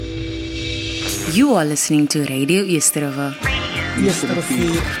You are listening to Radio East River. East River.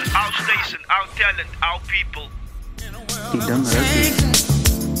 Our station, our talent, our people.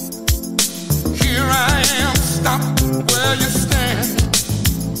 Here I am, stop where you stand.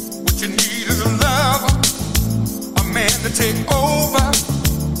 What you need is a lover, a man to take over.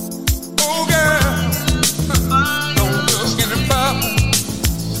 Oh girl, don't look any further.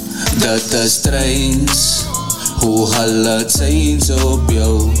 Dat is strange, hoe hulle change op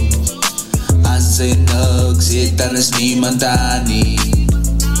jou. Als jy niks het, dan is niemand daar nie.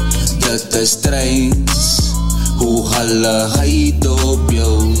 Dat is strange, hoe hulle huid op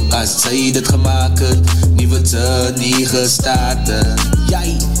jou. As sy dit gemaakt het, nie wat sy nie gestart het.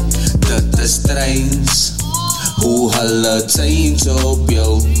 Jy, dat is strange, hoe hulle change op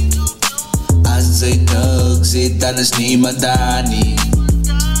jou. As jy niks het, dan is niemand daar nie.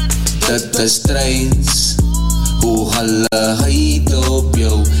 Dat is strange, hoe hulle huid op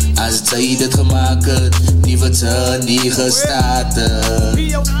jou. As sy dit gemaakt het, nie wat sy nie gestart het.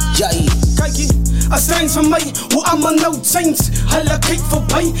 Jy, kykie, as strange van my, hoe allemaal nou change. Hulle kyk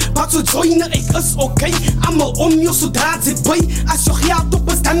voorbij, wat so joiner, ek is okay. Allemaal om jou, sodra dit by. As jou geld op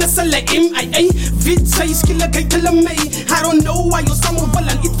is, dan is hulle MIA. Weet sy, skielik kyk hulle my. I don't know why, jou samen wil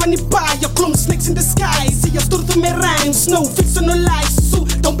aan iets van die paai. Jou klomp snakes in the sky. See jou stoort met rhymes, no fix on no lies. So,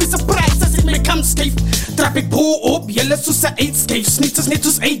 don't be surprised as ek my kam skyf. Trap ek boe op, jylle soos sy uitskyf. Sniets is net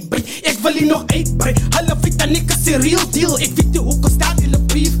soos uitbrei, ek wil hier nog uitbrei. Hulle weet dan ek is die real deal. Ek weet die hoek staat jylle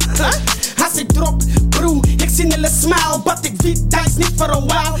brief. As ek drop, bro, ek sien hulle smile. But ek weet, dat is niet for a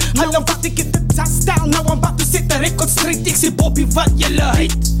while. Hulle wat ek het het style. Now I'm about to set the record straight. Ek sê Bobby wat jylle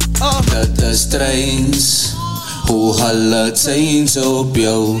heet. Dat is strange, hoe hulle change op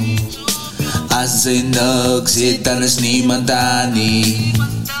jou. As jy niks het, dan is niemand daar nie.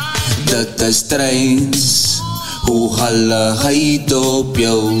 Dat is strange, hoe hulle huid op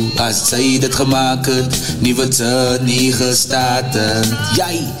jou. As sy dit gemaakt het, nie wat sy nie gestart het.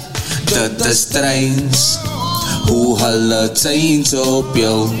 Jy, dat is strange, hoe hulle change op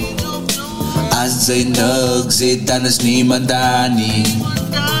jou. As jy niks het, dan is niemand daar nie.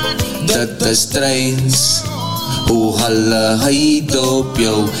 Dat is strange, hoe hulle huid op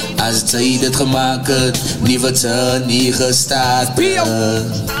jou. As sy dit gemaakt het, nie wat sy nie gestart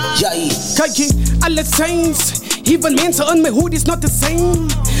het. Jy, kykie, alle change. Even mensen in my hood is not the same.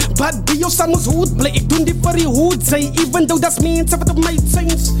 But bij jou samen hoed blij, ik doen die voor je hoed zij. Even though dat mensen wat op mij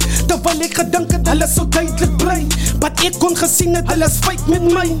change. Terwijl ik gedank het, alles zo duidelijk blij. But ik kon gezien het, alles fake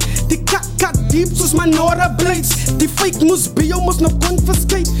met mij. Die kak diep soos Manora Blades. Die fake moest bij jou, moest nog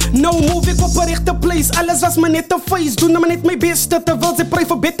confiscate. Nou move ik op een rechte place. Alles was maar net een face, doen maar net mijn beste. Terwijl ze pray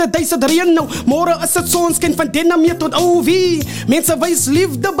voor beter days het reen nou. Morgen is het zonskijn van dynamiet tot OV. Mensen wijs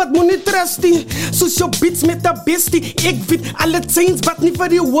liefde, but moet niet trusty. Soos jou beats met de bestie. Ik weet alle chains, wat niet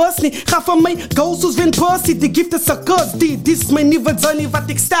voor je was nie. Ga van mij, go soos Van Persie. Die gift is a curse, die is mijn nieuwe journey. Wat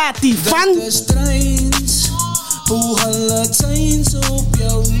ik staat die van. dat is strange, hoe hulle change op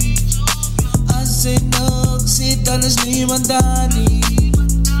jou. As jy niks het, dan is niemand daar nie.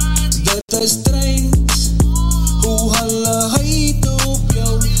 Dat is strange, hoe hulle huid op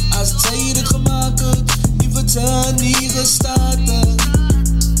jou. As sy dit gemaakt het, nie wat sy nie gestart het.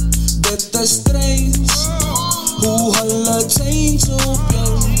 Dat is strange, hoe hulle change op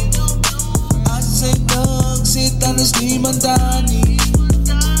jou. As jy niks het, dan is niemand daar nie.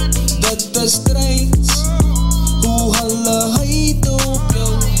 Dat is strange, hoe hulle huid op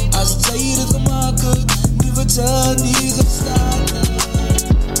jou. As sy dit gemaakt het, nie wat sy nie gestart het.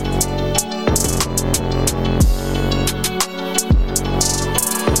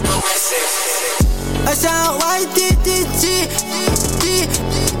 I sound white,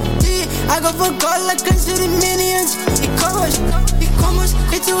 I go for God like I see the minions. E-commerce,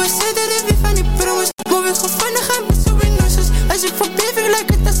 weet je hoe ze dat even van die promos. Maar we gaan vannig gaan met zo'n winnooses. Als ik voor beving lijkt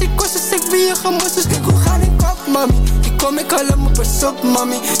het als ik kost, als ik bij je gemoes. Kijk hoe gaan ik op, mami. Die kom ik allemaal pas op,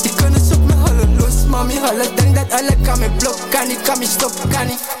 mami. Die kunnen zoek me alle los, mami. Alle denk dat alle kan me blok, kan me stoppen, kan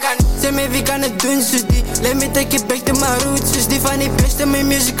niet. Zeg me wie kan het doen, zus die. Let me take it back to my roots. Zus die van die beste, mijn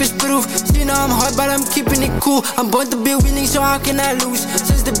music is proof. See now I'm hard, but I'm keeping it cool. I'm born to be winning, so how can I lose?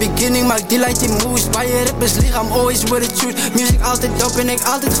 Since the beginning, maak die light die moves. Bij je rappers lieg, I'm always with the truth. Music altijd op en ik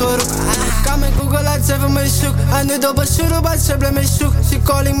altijd geroep. Kan mijn Google laat ze van mij zoek. Aan de dobbel zoek, maar ze blijft mij zoek. She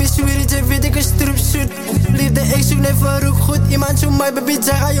calling me sweetie, ze weet ik een stroep zoet. Liefde, ik zoek net voor ook goed. Iemand zo mooi, baby,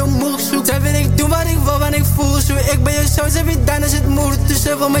 zij ga je moeg zoek. Zij weet ik doe wat ik wil, wat ik voel. Zo ik ben je zo, ze weet dan is het moeilijk. Dus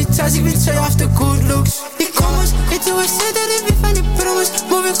ze wil mij thuis, ik weet zij af de good looks. Die komers, weet je hoe ze dat ik wie van die promos.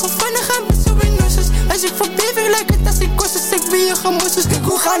 Maar ik gewoon vannig gaan met zo'n winnooses. Als ik voor beving lijkt het als ik kost, als ik bij je gemoes. Dus kijk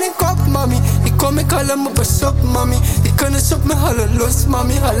hoe ga ik op, mami. Die kom ik allemaal pas op, mami. Die kunnen zoek me alle los,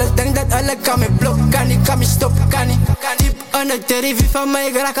 mami. Alle denk dat alle kan me blok, kan niet, kan me stop, kan niet. Diep aan het derivé van mij,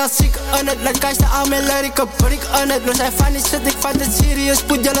 ik raak al ziek aan het. Laat kaasten aan mijn lyric, ik breek aan het. Los hij van die shit, ik vat het serieus.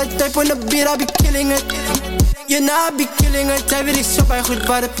 Put jelle type on the beat, I be killing it. You know I be killing it. Hij weet ik zo bij goed,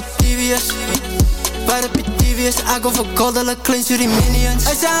 waar de PTV's. Waar de PTV's, I go for gold, alle cleans to the minions.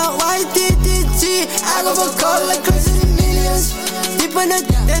 I say YTTG, I go for gold, alle cleans to the minions. Diep aan het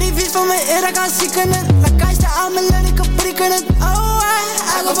derivé van mij, ik raak al ziek aan het. Laat kaasten aan mijn lyric, ik breek aan het. Oh,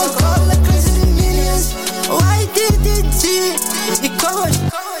 I go for gold, alle cleans to the minions. YTTG, ik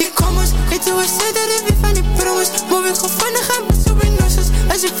kom eens, weet je hoe ze dat even van die pro's. Maar ik gevonden gaan met zo'n winnosos.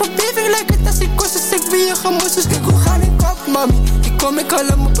 Als ik voorbij vind, lijkt het als ik kost, dus ik ben je gemoesos. Kijk hoe ga ik op, mami. Ik kom, ik haal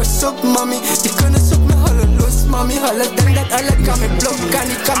hem op een sok, mami. Die kunnen zoek me halen los, mami. Halen denk dat alle kan me blok, kan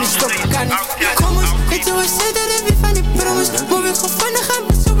niet, kan me stop, kan niet. Kom eens, weet je hoe ze dat even van die pro's. Maar ik gevonden gaan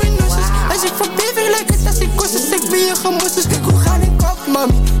met zo'n winnosos. Als ik voorbij vind, lijkt het als ik kost, dus ik ben je gemoesos. Kijk hoe ga ik op,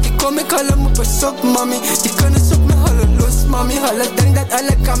 mami. Ik kom, ik haal hem op een sok, mami. Die kunnen zoek me halen los, mami. Halen denk dat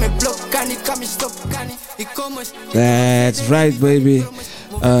alle kan me blok, kan niet, kan me stop, kan niet. Ik kom eens. That's right, baby.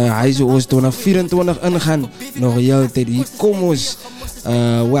 Hij zou ons toen naar 24 ingaan. Nog heel tijd. Hier kom ons.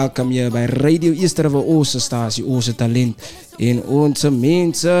 Welkom je bij Radio Easter Oost Statie, Oost Talent. In onze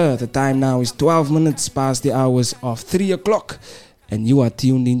mensen. The time now is 12 minutes past the hours of 3 o'clock. And you are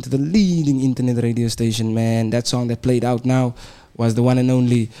tuned into the leading internet radio station, man. That song that played out now was the one and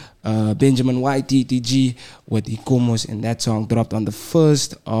only Benjamin YTTG with Ikomos, and that song dropped on the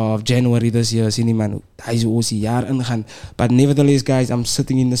 1st of January this year. Sini man, hij is ook jaar ingaan. But nevertheless, guys, I'm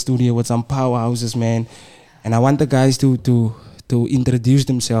sitting in the studio with some powerhouses, man, and I want the guys to introduce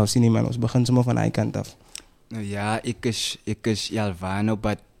themselves. Sini man, ons begin zomaar van die kant af. Nou ja, ik is Jalvano,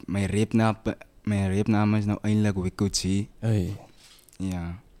 but mijn rapnaam is nou eindelijk Wikuchi. Hey.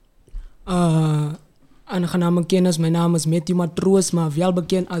 Ja. Aangename kennis, mijn naam is Matthew Matroos, maar wel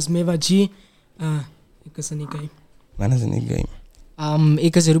bekend als Meva G. Ik is een game. Wat is een game?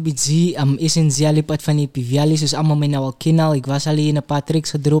 Ik is Ruby G, essentieel lipat van die PVL, dus allemaal mij nou al kennen. Ik was al in een paar tricks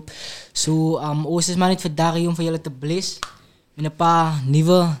gedropt. Oos is maar niet vandaag om voor jullie te bless. Met een paar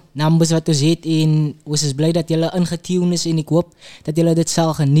nieuwe numbers wat ons heet. En oos is blij dat jullie ingetuned is en ik hoop dat jullie dit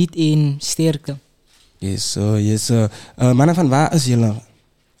zal genieten en sterkte. Yes sir. Mannen, van waar is jullie?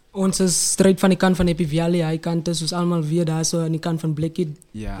 Ons is strijd van die kant van Happy Valley. Hij kant is dus allemaal weer daar zo aan die kant van Blackhead.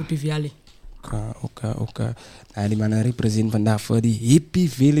 Ja. Happy Valley. Oké. Die mannen represent vandaag voor die Happy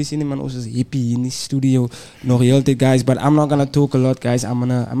Valley. Die man ons is happy in die studio. Nog heel tijd, guys. But I'm not gonna talk a lot, guys. I'm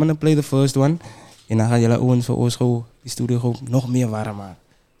gonna play the first one. En dan gaan jullie ons voor ons gewoon die studio gewoon nog meer warm maken.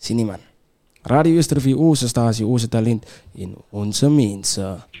 Zie nie man. Radio Easter onze statie, onze talent in onze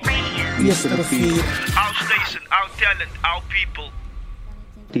mensen. Our station, our talent, our people.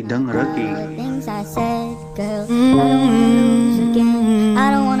 Die dang rukkie. Things I said, girl, I don't wanna lose again.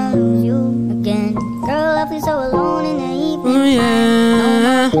 I don't wanna lose you again. Girl, I feel so alone in the evening. No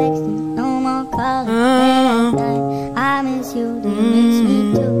more texting, no more calling. Late at night, I miss you, do you miss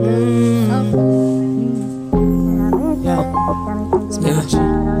me too, girl?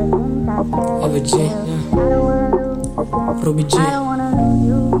 Eva G, Ruby G.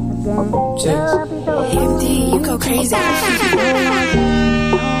 MD, you go crazy.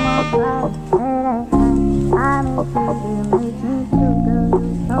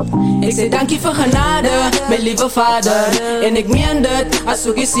 Ik zeg dankie voor genade, mijn lieve vader. En ik meen dat, als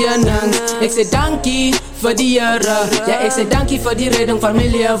ik is je nang. Ik zeg dankie voor die jaren. Ja, ik zeg dankie voor die redding van mijn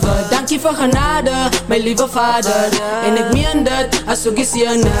leven. Dankie voor genade, mijn lieve vader. En ik meen dat, als ik is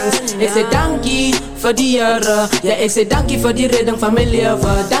je nang. Ik zeg dankie voor die jaren. Ja, ik zeg dankie voor die redding van mijn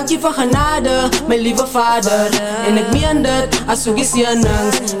leven. Dankie voor genade, mijn lieve vader. En ik meen dat, als ik is je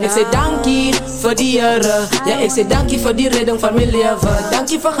nang. Ik zeg dankie voor die jaren. Ja, ik zeg dankie voor die redding van mijn leven.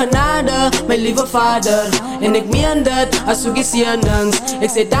 Dankie voor genade, mijn lieve vader. En ik meen dat, als ik is je nang. Ik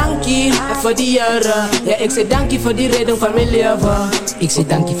zeg dankie voor die jaren. Ja, ik zeg dankie voor die redding van mijn leven. Ik zeg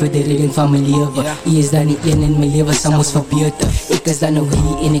dankie voor de redding van mijn leven. Je is dan niet één in mijn leven, ze moest verbeteren. Ik is dan nog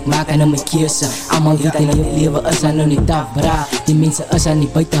hier en ik maak aan mijn keuze. Allemaal weten in het leven is dan nog niet af, bra. Die mensen is aan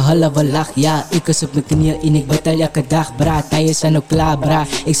niet buiten halve lach. Ja, ik is op mijn knieën en ik betaal elke dag, bra. Hij is dan ook klaar, bra.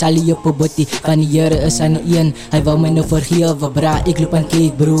 Ik zal hier op een botti van die jaren is aan niet één. Hij wil mij nog vergeven, bra. Ik loop aan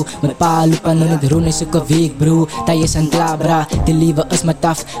cake, bro. Mijn pa loop aan het roen is ook een week, bro. Hij is aan klaar, bra. Die leven is maar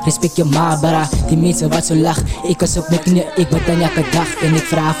taf, respect je ma, bra. Die mensen was wat so lag. Ek is op my knie, ek bid aan elke dag. En ek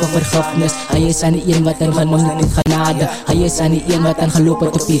vraag vir vergifnis. Hy is aan die een wat in genoem het in genade. Hy is aan die een wat aan geloop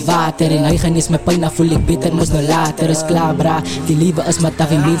het op die water. En hy genees my pyn, dan voel ek beter, moes nou later. Is klaar bra, die liefde is maar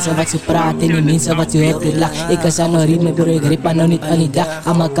die mense wat so praat. En die mense wat so hard lag. Ek is aan nou ritme bro, ek rip aan nou niet aan die dag.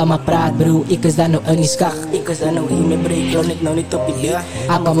 Almal kan maar praat bro, ek is dan nou in die skag. Ek is dan nou hier met bro, ek ek nou niet op die beat.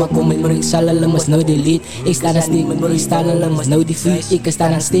 Akka maar kom met bro, ek sal hulle mos nou delete. Ek staan aan steek met bro, ek staan hulle mos nou die feet. Ek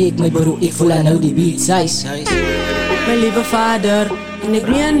staan aan steek met bro, ek voel aan nou die beat. Size. My lieve vader, en ek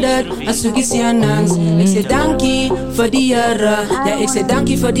meen dit, as soek is jenings. Ek sê dankie vir die Here. Ja, ek sê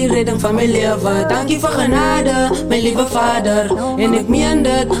dankie vir die redding van my lewe. Dankie vir genade, my lieve vader. En ek meen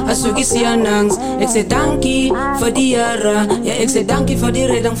dit, as soek is jenings. Ek sê dankie vir die Here. Ja, ek sê dankie vir die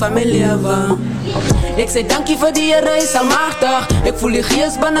redding van my lewe. Ek sê dankie vir die Here, hy is almagtig. Ek voel die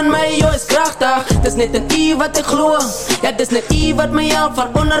gees binne my, jou is kragtig. Dis net in U wat ek glo. Ja, dis net U wat my help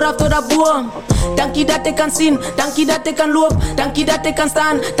van onderaf tot daarbo. Dankie dat ek kan sien, dankie dat ek kan loop, dankie dat ek kan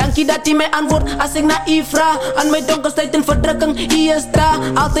staan, dankie dat U my antwoord as ek na U vra. Aan my donkerstyd en verdrukking, U is daar,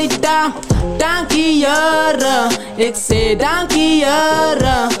 altyd daar. Dankie Here, ek sê dankie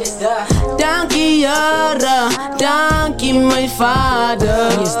Here. Dankie Here, dankie my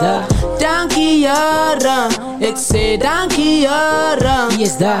Vader. Dankie Here, ek sê dankie Here.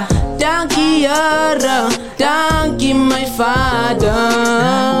 Dankie Here, dankie my Vader.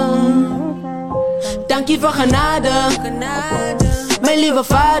 Dankie vir genade, my lieve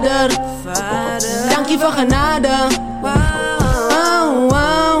Vader. Dankie vir genade.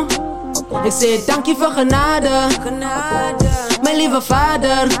 Ek sê dankie vir genade, my lieve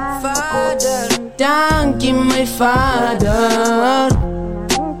Vader. Dankie my Vader.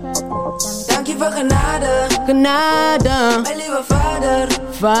 Dankie vir genade, my lieve Vader.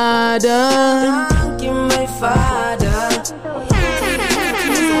 Dankie my Vader.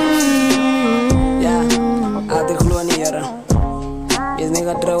 Altijd glo aan die Here. Is niet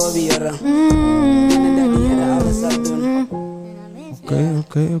gaan trouwen op die Here. En dat die Here alles zal doen.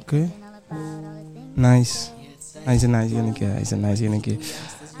 Oké. Nice ene.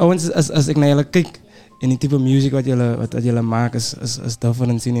 Ouwens, als ik naar jullie kijk, en die type music wat jullie maken is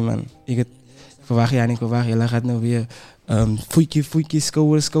different, zie je man. Ik verwacht jullie gaat nou weer foeitje,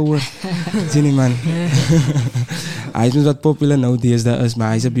 scoren. Zie je man. Hij is niet wat populair nou, deze is, maar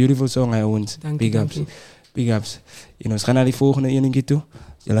hij is een beautiful song, hij owns. Big ups. We gaan naar die volgende ene keer toe.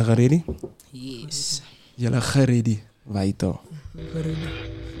 Jullie gaan ready? Yes. Jullie gaan ready. Waito.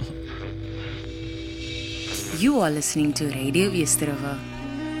 You are listening to Radio Yesterova.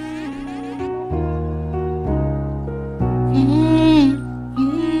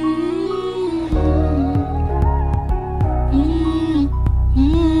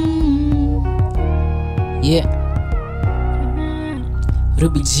 Yeah.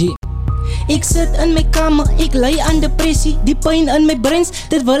 Ruby G. Ik zit in mijn kamer, ik lei aan depressie. Die pijn in mijn brains,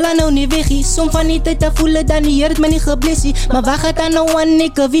 dit wil aan nou niet weggie. Som van die tijd te voelen, dan die het me niet geblessie. Maar waar gaat dan nou aan,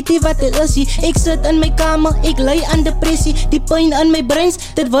 ik weet niet wat het is. Ik zit in mijn kamer, ik lei aan depressie. Die pijn in mijn brains,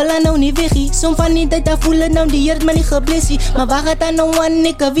 dit wil aan nou niet weggie. Som van die tijd te voelen, dan die het me niet geblessie. Maar waar gaat dan nou aan,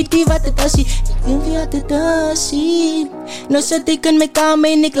 ik weet niet wat het is. Ik weet niet wat het is. Nou zit ik in mijn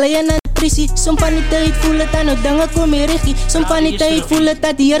kamer en ik lei aan depressie. Som van die tijd voel het aan, nou dingen kom meer regie. Som van die tijd voel het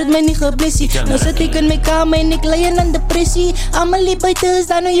dat die het me niet geblessie. Nou zit ik in mijn kamer en ik lei aan depressie. Allemaal lief buiten is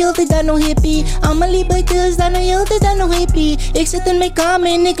dan nou heel tijd dan nog happy. Allemaal lief buiten is dan nou heel tijd dan nog happy. Ik zit in mijn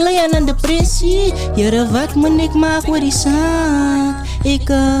kamer en ik lei aan depressie. Jere, wat moet ik maken voor die zaak?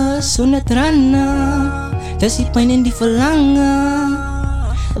 Ik zonder tranen. Dat is die pijn en die verlangen.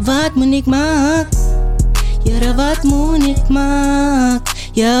 Wat moet ik maken? Jere, wat moet ik maken?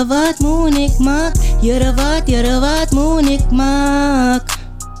 Ja, wat moet ik maken? Jere, wat moet ik maken?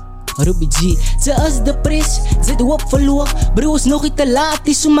 Ruby G, ze is depress, zit hoop verloor. Bro, is nog niet te laat,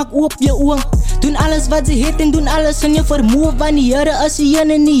 is zo maak op je oog. Doen alles wat ze heeft en doen alles in je vermoe. Want die Here is die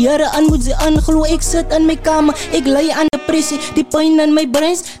en die Here aan moet ze aangelo. Ik zit in mijn kamer, ik lei aan depressie. Die pijn in mijn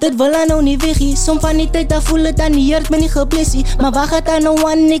brains, dat wil aan nou niet weggie. Som van die tijd dat voel het aan die Here me niet geblessie. Maar waar gaat aan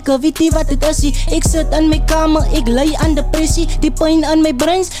nou aan, ik weet niet wat het is. Ik zit in mijn kamer, ik lei aan depressie. Die pijn in mijn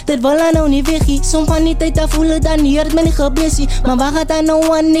brains, dat wil aan nou niet weggie. Som van die tijd dat voel het aan die Here me niet geblessie. Maar waar gaat aan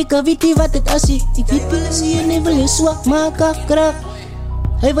nou aan, ik weet niet wat het is. Ik weet willen zien en hij wil je zwak maken afkraak.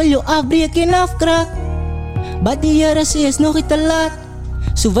 Hij wil je afbreken en afkraak. Maar die Here sê is nog niet te laat.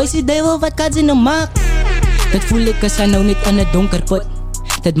 Zo wijs die duivel wat kan ze nou maak. Dat voel ik als hij nou niet in het donker put.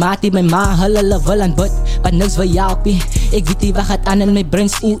 Dat maakt hij mijn ma hulle wil aan bud. Maar niks wil helpie. Ik weet niet wat gaat aan in mijn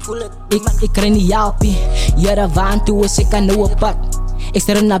brains. Ik krijg niet helpie. Here waan toe is ik aan nou op pad. Ik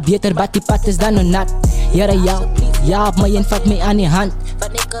ster naar beter, maar die pad is dan nog nat. Here help mij en vat mij aan die hand.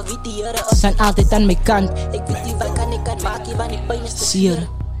 Elke wie die Here is aan altyd aan my kant. Ek weet nie wat kan ek kan maak nie, want die pyn is te seer.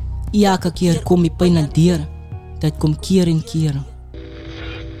 Elke keer kom die pyn aan deur. Dit kom keer en keer.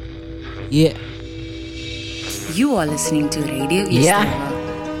 Yeah. You are listening to Radio East. Yeah.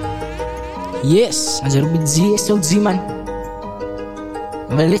 Yes, as er met zie is ook zie man.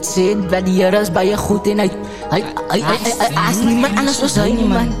 Wil het sê dat die Here is baie goed en hy is niemand anders soos hy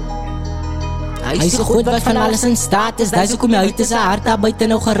nie man. Hy is so goed wat van alles in staat is. Daar is ook om jy uit is sy hart daar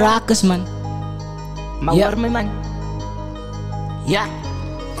buiten nou geraak is man. Maar hoor my man. Ja.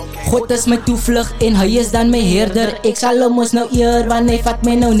 God is my toevlug en hy is dan my herder. Ek sal hom ons nou eer, want hy vat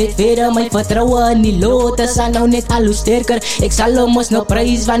my nou net verder. My vertrouwe in die lot is aan nou net al hoe sterker. Ek sal hom ons nou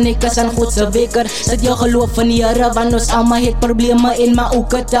prys, want ek is aan God se wekker. Sit jou geloof in die Here, want ons allemaal het probleme en maar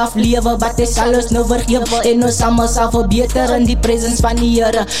ook het aflewe. Wat hy sal ons nou vergewe en ons allemaal sal verbeter in die presence van die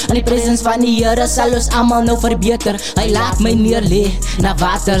Here. In die presence van die Here sal ons allemaal nou verbeter. Hy laat my neerlee na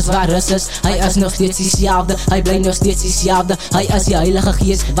waters waar rus is. Hy is nog steeds dieselfde, hy bly nog steeds dieselfde. Hy is die Heilige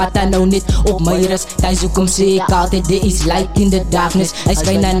Gees wat dan nou net op my rus. Thuis hoekom sê ek altyd there is light in the darkness. Hy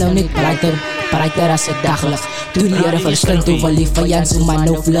skyn dan nou net brighter as 'n daglig. Toe die Here verskyn, toe wil die vyand so man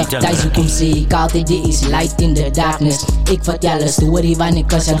nou vlug. Thuis hoekom sê ek altyd there is light in the darkness. Ek vertel 'n storie van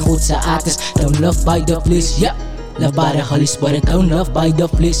ek as 'n God se artist. Don't love by the flesh, yeah. Love by the Holy Spirit, don't love by the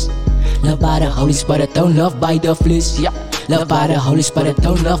flesh. Love by the Holy Spirit, don't love by the flesh, yeah. Love by the Holy Spirit,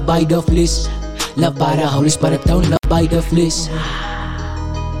 don't love by the flesh. Love by the Holy Spirit, don't love by the flesh.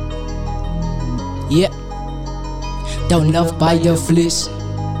 Yeah, don't love by the flesh.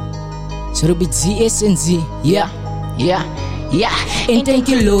 So Robert Z is and Z. Yeah. And thank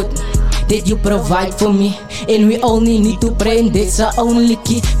you Lord that you provide for me. And we only need to pray, and that's our only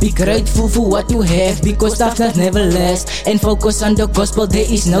key. Be grateful for what you have, because stuff that never lasts. And focus on the gospel, there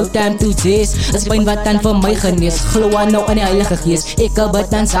is no time to chase. As pyn wat dan vir my genees, glo aan nou in die Heilige Gees. Ek bid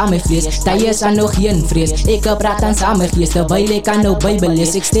dan saam my vlees, tye is aan nou geen vrees. Ek praat dan saam my gees, terwyl ek kan nou Bybel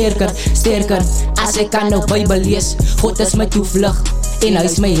lees. Ek sterker, as ek kan nou Bybel lees. God is my toevlug en hy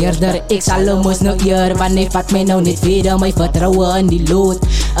is my herder. Ek sal hom ons nou eer, want hy vat my nou net verder. My vertrouwe in die Lord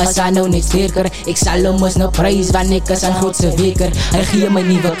is aan nou net sterker. Ek sal hom ons nou prys, want ek is aan God se wekker. Hy gee my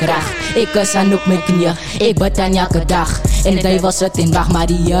nuwe krag, ek is aan op my knie. Ek bid aan elke dag, en die duiwel sit en wag, maar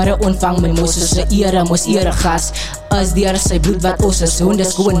die Here ontvang my mos soos 'n ere, mos eregas. As deur sy bloed wat ons sonde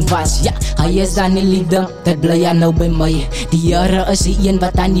skoon was. Ja, hy is dan die liefde, dit bly aan nou by my. Die Here is die een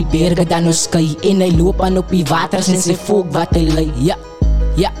wat aan die berge dan ons skei, en hy loop aan op die waters en sy volk wat hy lei.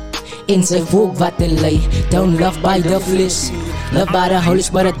 Ja, en sy volk wat hy lei. Don't love by the flesh, love by the Holy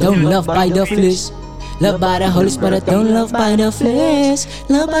Spirit, don't love by the flesh. Love by the Holy Spirit, don't love by the flesh.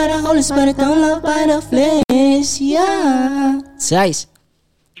 Love by the Holy Spirit, don't love by the flesh. Yeah. Guys.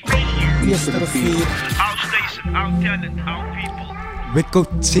 Our station, our talent, our people. With Coach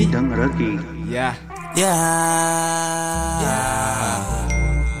C. Dang Rocky. Yeah.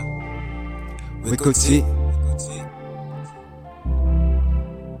 With Coach C.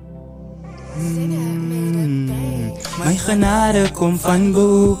 My genade kom van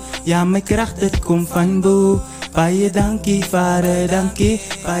bo, ja my krag dit kom van bo. Baie dankie Vader, dankie.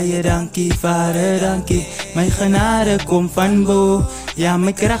 Baie dankie Vader, dankie. My genade kom van bo, ja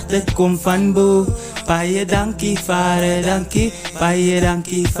my krag dit kom van bo. Baie dankie Vader, dankie. Baie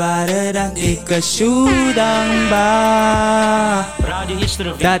dankie Vader, dankie. Ek is so dankbaar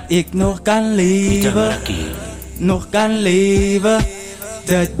dat ek nog kan lewe, nog kan lewe.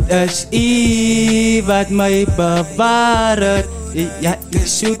 Dit is U wat my bewaar het. Ja, ek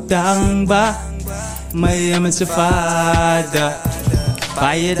is so dankbaar, my hemelse Vader.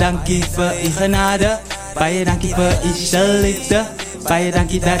 Baie dankie vir U genade, baie dankie vir U liefde, baie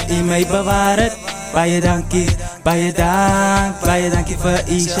dankie dat U my bewaar het. Baie dankie, baie dankie vir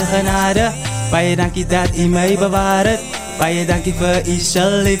U genade, baie dankie dat U my bewaar het. Baie dankie vir U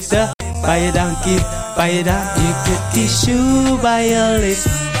liefde, baie dankie. Baie dankie, ek het die shoe baie lief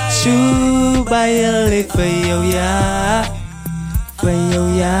vir jou, ja, vir jou,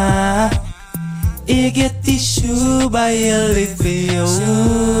 ja. Ek het die shoe baie lief vir jou,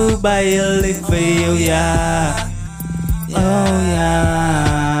 ja. Oh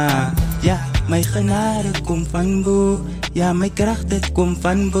ja, ja, my genade kom van bo, ja, my krag dit kom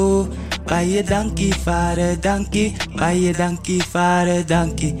van bo. Baie dankie Vader, dankie. Baie dankie Vader,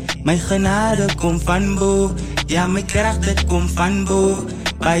 dankie. My genade kom van bo, ja my krag dit kom van bo.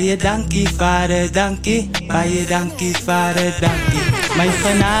 Baie dankie Vader, dankie. Baie dankie Vader, dankie. My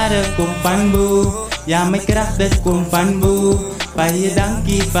genade kom van bo, Ja, my krag dit kom van bo. Baie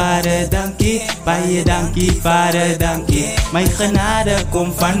dankie Vader, dankie. Baie dankie Vader, dankie. My genade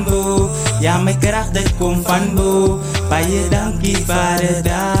kom van bo. Ja, my krag dit kom van bo. Baie dankie Vader,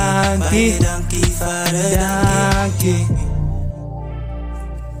 dankie. Dankie Vader, dankie.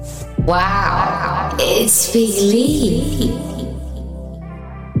 Wow, it's Big Lee.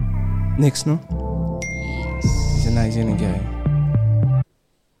 Niks, no? He's a nice guy.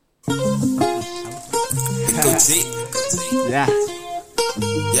 Yeah.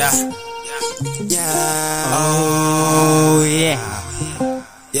 Yeah. Yeah. Oh, yeah.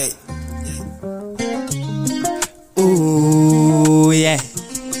 Yeah. Ooh, yeah.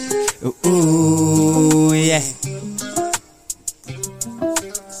 Ooh, yeah.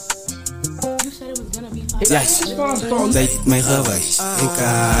 Yes, tijd mij geweest. Ik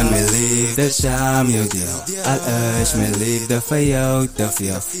kan mijn liefde samen jou deel. Al is mijn liefde voor jou te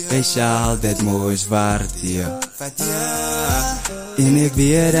veel. Wees altijd mooi waard je. En ik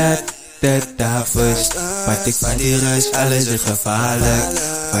weet dat het taf is. Wat ik van die rust, alles is gevaarlijk.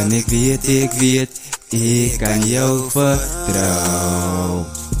 Want ik weet, ik kan jou vertrouwen.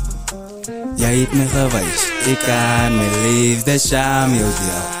 Jij hebt me geweest. Ik kan mijn liefde samen jou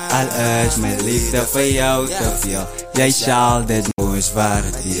deel. Al is mijn liefde voor jou te veel. Jij zal dit mooi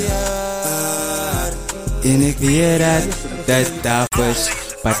waard hier. En ik weet dat het taf is.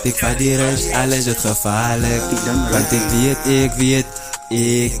 Wat ik van die rust, alles is gevaarlijk. Want ik weet,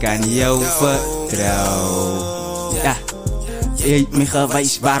 ik kan jou vertrouwen. Ja. Jy het my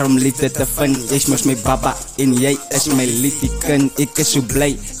gewys waarom liefde te vind. Jy is my baba en jy is my liefie kind. Ek is so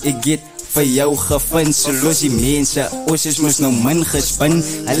bly, ek het vir jou gevind. So los die mense, ons is mos nou min gespin.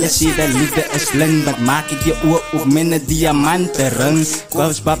 Hulle sê dat liefde is blind. Wat maak ek jou oor op met 'n diamante ring?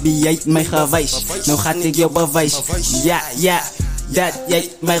 Koos baby, jy het my gewys. Nou gaan ek jou bewys. Ja, dat jy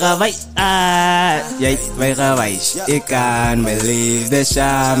het my gewys. Jy het my gewys. Ek kan my liefde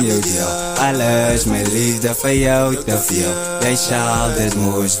saam jou deel. Alles my liefde vir jou te veel. Jy sal dit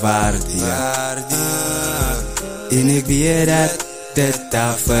moes waardeer. En ek weet dat dit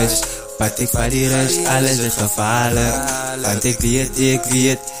taf is. Wat ik van die rust, alles is gevaarlijk. Want ik weet,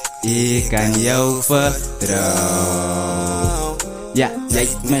 ik kan jou vertrouwen. Ja, jij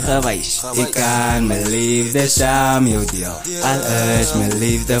hebt me gewijs. Ik kan mijn liefde samen jou deel. Al is mijn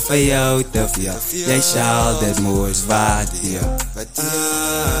liefde voor jou te veel. Jij zal dit moest waarderen.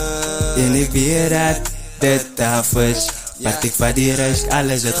 En ik weet dat dit taf is. Wat ik van die rust,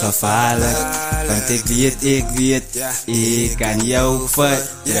 alles is gevaarlijk. Want ik weet, ik kan jou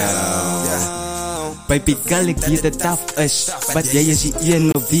vertrouwen. Baby girl, ik weet het taf is. Wat jij is die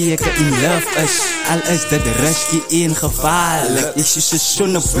een op wie ik in love is. Al is dit risky en gevaarlijk. Is je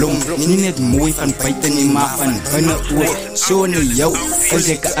zonnebloem, niet net mooi van buiten nie, maar van binnen ook. Zonder jou is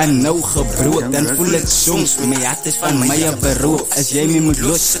ik aan nou gebrood. Dan voel het soms, mijn hart is van mij een beroep. Als jij me moet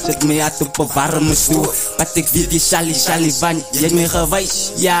los, zet mijn hart op een warme stoel. Wat ik weet, die sally, want jij hebt mij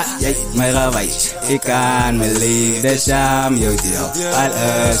gewijs. Ja, jij hebt mij gewijs. Ik kan mijn liefde samen jou deel. Al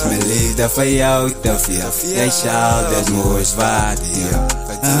is mijn liefde voor jou te veel. Jij zal dit mooi waarderen.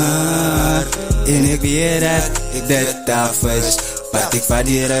 En ik weet dat dit taf is. Wat ik van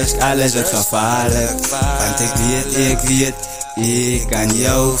die rust, alles is gevaarlijk. Want ik weet, ik kan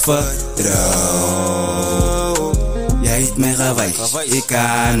jou vertrouwen. Jij hebt mij gewijs. Ik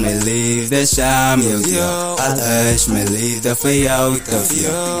kan mijn liefde samen jou deel. Al is mijn liefde voor jou te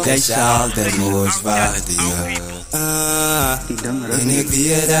veel. Jij zal dit mooi waarderen. En ik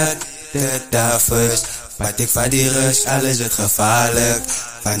weet dat dit taf is. Wat ik van die rust, alles is gevaarlijk.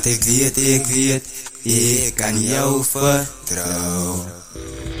 Want ik weet, ik kan jou vertrouwen.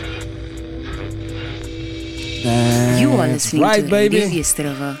 You are listening right, to baby. Radio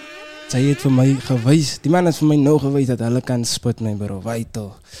Yesterige. Sy het vir my gewys. Die man het vir my nou gewys dat hulle kan spit, my bro.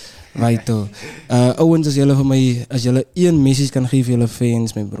 Waito. Ouens, as julle vir my, as julle een message kan gee vir julle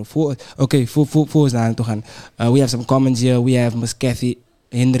fans, my bro. Voor ons daar toe gaan. We have some comments here. We have Miss Kathy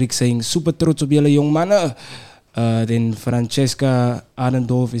Hendrik saying, super trots op julle jong mannen. Then Francesca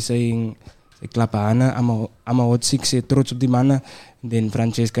Adendorf is saying, ik klap aan, I'm a hot six, trots op die mannen. Then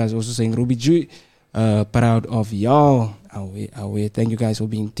Francesca is also saying, Ruby Joy, proud of y'all. Away. Thank you guys for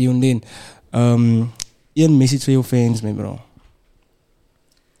being tuned in. Een message voor jou fans, my bro.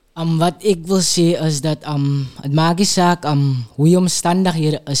 Wat ik wil zeggen is dat het maakt niet zaak hoe je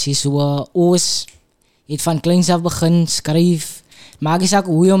omstandigheden is. So, oos het van kleins af begin skryf. Maak niet zaak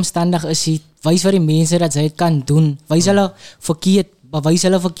hoe je omstandig is. Wijs voor die mensen dat zij het kan doen. Wijs hulle verkeerd.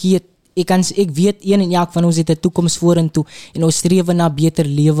 ek weet een en elk van ons het 'n toekoms vorentoe en ons streef na beter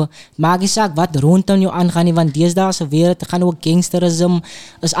lewe. Maak nie saak wat rondom jou aangaan nie, want deesdae se wêreld gaan ook gangsterisme,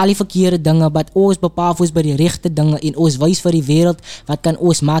 is al die verkeerde dinge, but ons bepaal ons by die regte dinge en ons wys vir die wêreld wat kan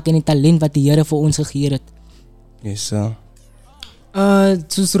ons maak en die talent wat die Here vir ons gegee het. Yes, sir.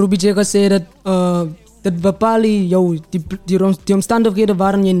 Soos Ruby J gesê dat dit bepaal jou die omstandighede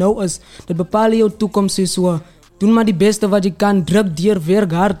waarin jy nou is, dit bepaal jou toekoms. So doen maar die beste wat jy kan, druk deur,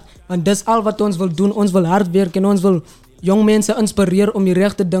 werk hard, want dis al wat ons wil doen. Ons wil hard werk en ons wil jong mense inspireer om die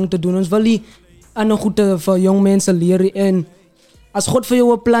regte ding te doen. Ons wil nie ander goede vir jong mense leer. En as God vir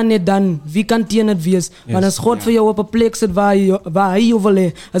jou 'n plan het, dan wie kan teen dit wees? Yes, want as God vir jou op 'n plek sit waar hy jou wil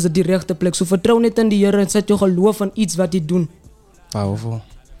hê, is dit die regte plek. So vertrou net in die Here en sit jou geloof in iets wat jy doen. Powerful.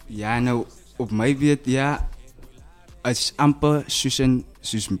 Ja, nou op my weet, ja, as amper soos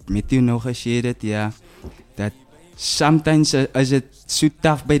met jou nou gesê het, ja, dat sometimes is dit so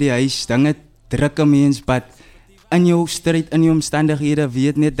tough by die huis, dinge druk 'n mens, but in jou stryd, in jou omstandighede,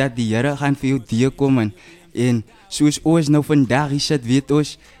 weet net dat die Here gaan vir jou deurkom en soos ons nou vandag hier sit, weet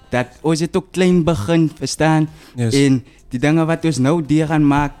ons dat ons het ook klein begin, verstaan? Yes. En die dinge wat ons nou deur gaan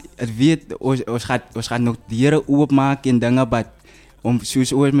maak, weet ons gaan nog die Here oopmaak en dinge, but om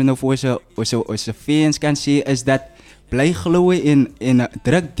soos ons nou vir ons fans kan sê, is dat bly glo en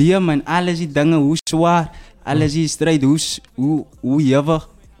druk deur, man, alles die dinge, hoe swaar, alles die stryd, hoe ewig,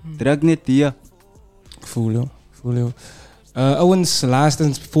 druk net deur. Voel jou. Ouwens,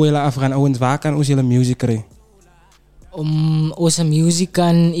 laatstens, voor jullie afgaan, ouwens, waar kan ons jullie muziek krijgen? Onze muziek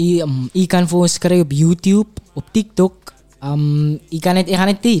kan, je kan voor ons krijgen op YouTube, op TikTok. Ik ga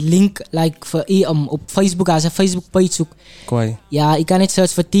net die link op Facebook, als een Facebook page zoek. Kwaai. Ja, ik kan net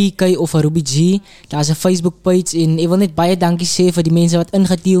search voor TK of voor Ruby G. Daar is een Facebook page en ik wil net baie dankie sê voor die mensen wat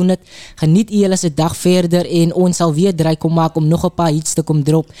ingetune het. Geniet jullie se dag verder en ons sal weer draai kom maak om nog een paar hits te kom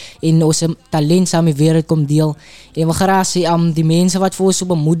drop en ons talent saam die wereld kom deel. En we graag sê die mensen wat voor ons so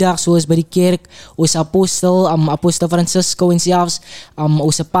bemoedig, zoals bij die kerk, ons apostel Francisco en zelfs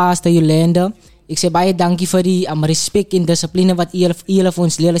onze pastor Jolanda. Ik sê baie dankie vir die respect en discipline wat julle vir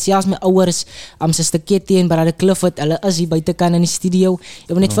ons leer. Selfs my ouers, Sister Kitty en Brother Clifford, hulle is hier buitekant in die studio. Ek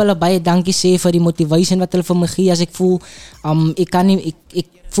wil net vir hulle baie dankie sê vir die motivation wat hulle vir my gee as ek voel ek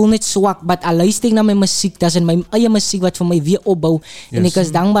voel net swak, but al luister ek na my musiek, dat is my eie musiek wat vir my weer opbou. Yes. En ek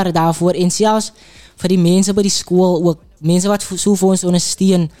is dankbaar daarvoor. En selfs vir die mense by die skool ook, mense wat so vir ons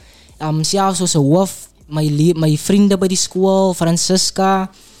ondersteun. Selfs ons hoof, my vriende by die skool, Francisca,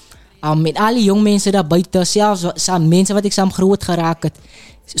 met al die jong mense daar buiten, selfs mense wat ek saam groot geraak het,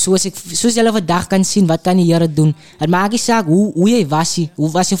 soos julle vandag kan sien, wat kan die Here doen? Het maak nie saak hoe jy was, hoe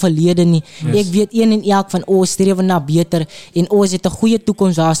was jou verlede nie. Yes. Ek weet een en elk van ons streven na beter en ons het 'n goeie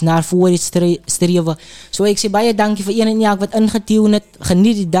toekoms waar ons naar voor streven. So ek sê baie dankie vir een en elk wat ingetune het.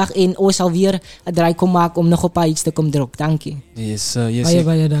 Geniet die dag en ons sal weer 'n draai kom maak om nog op iets te kom druk. Dankie. Yes,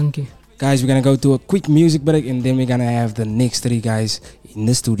 baie dankie. Guys, we're gonna go to a quick music break and then we're gonna have the next 3 guys in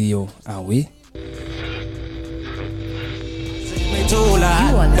the studio. Are we?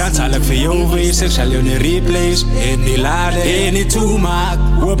 Dan zal ik voor jou wezen, ik zal jou niet replace. In die laden, in die toemaak.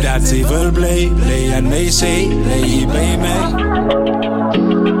 Hoop dat ze wil blij aan mij zijn, blij hier bij mij.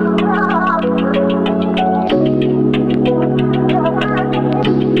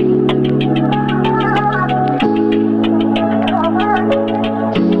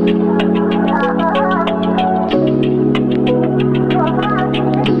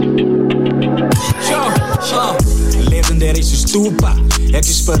 Stupa. Het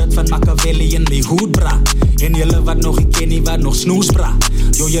is spirit van Machiavelli in die hoed, bra. En jullie wat nog, ik ken niet wat nog snoes, bra.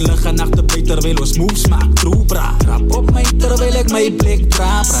 Yo, jullie gaan achterbij terwijl ons moves maak, true, bra. Rap op mij terwijl ik mijn blik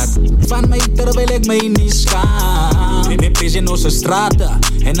trap. Praat van mij terwijl ik mij niet schaam. En ik prijs in onze straten.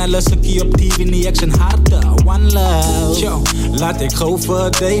 En alles ik op TV, niet ex en harten. One love. Yo, laat ik gauw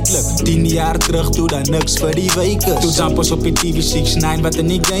verduidelijk. 10 jaar terug, doe dan niks voor die weken. Toen zampers op je TV 6-9, wat in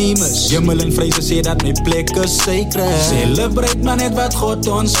die gamers. Jimmel en vrezen, sê dat mijn plek is zeker. Celebrate maar net wat God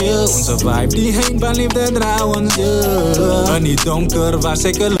ons wil. Onze vibe die heen van liefde trouwens, yeah. In die donker was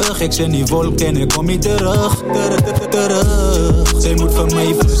ik een lucht. Ik zit die wolk en ik kom niet terug. Zij moet voor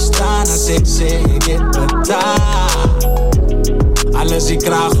mij verstaan als ik zeg ik het betaald. Alles ik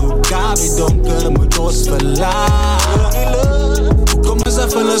graag hoe wie donker moet ons verlaten. Kom eens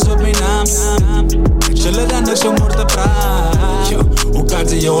even eens op mijn naam. Zullen dan niks om te praten. Hoe kan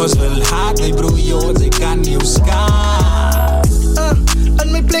ze jongens wel haat? Nee broer jongens, ik kan niet skaan.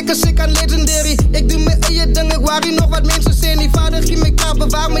 In mijn plek is ik aan legendary. Ik doe mijn eigen ding, ik worry nog wat mensen zijn. Die vader geef mij kracht,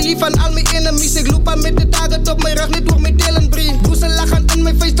 bewaar me hier van al mijn enemies. Ik loop aan met de target op mijn rug, net door mijn telenbrie. Boezen lachen in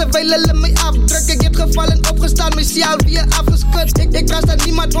mijn face terwijl hulle mij afdrukken. Ik heb gevallen, opgestaan, mijn sjaal weer afgeskut. Ik trust aan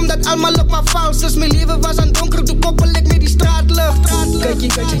niemand omdat allemaal op mijn vals is. Mijn leven was aan donker, toen koppel ik met die straatlucht. Kijk,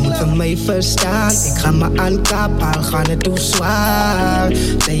 je moet van mij verstaan. Ik ga me aankap, al gaan het toe zwaar.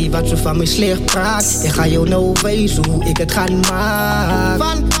 Zeg wat zo van mij slecht praat. Ik ga jou nou wijzen hoe ik het ga maken.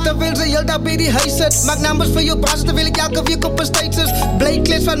 Van, terwijl ze heel daar bij die huis zit. Maak nummers voor je baas, terwijl ik elke week op een stage is. Blij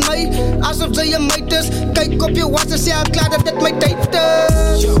kleed van mij, alsof ze je meid is. Kijk op je watch en zeg klaar dat dit mijn tijd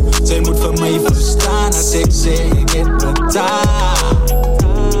is. Yo, zij moet van mij verstaan als ik zeg ik het betaald.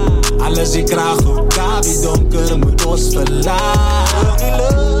 Alles ik graag op wie donker moet ons verlaten.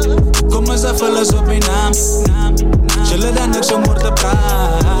 Kom eens even los op mijn naam. Zullen dan niks om te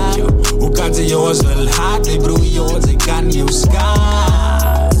praten. Hoe kan ze jou als wel haat? Nee broer, joh, ze kan jou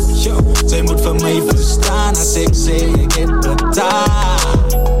schaam. Zij moet van mij verstaan als ik zeg ik het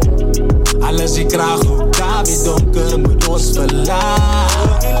betaald. Alles ik graag op wie donker moet ons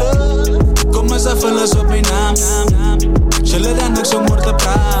verlaten. Kom eens even los op mijn naam. Zullen dan niks om te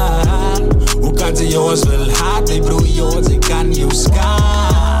praten. Hoe kan ze jou als wel haat? Nee broer, joh, ze kan jou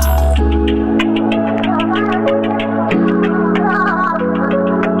schaam.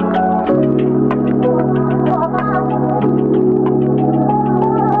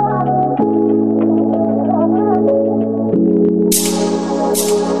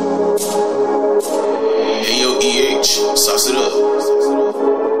 Sauce it up.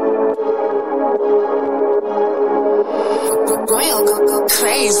 Royal go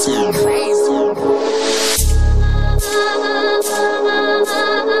crazy, crazy.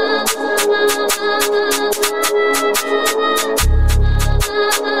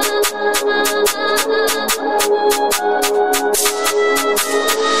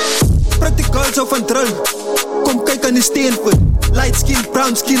 Practical zo van drill. Kom kijk aan die steenvoet. Light skin,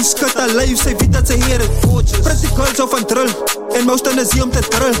 brown skin, skut haar lijf. Zij weet dat sy heer het coaches. Practical zo van drill. En moustan is hier om te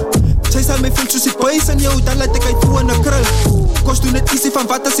drill. Sy sal my voel soos die buis aan jou. Dan laat ek uit toe in een krul. Kost doen het easy van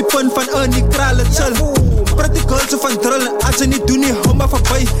wat as die pun van in die kraal het chill. Practical zo van drill. As jy nie doen nie, hou maar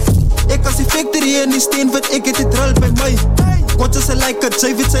voorbij. Ek as die factory in die steenvoet. Ek het die drill by my. Kost as sy like it,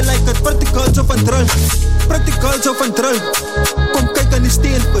 sy weet sy like it. Practical zo van drill. Practical zo van drill. Kom kyk aan die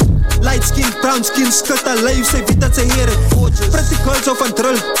steenvoet. Light skin, brown skin, skut haar lijf. Sy weet dat sy heer het coaches. Practical zo van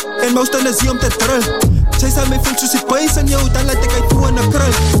drill. En moustan is hier om te drill. Sy sal my voel soos die buis aan jou. Dan laat ek uit toe in een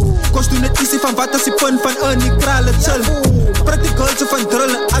krul. Kost doen het easy van wat as die pun van in die kraal het chill. Practical zo van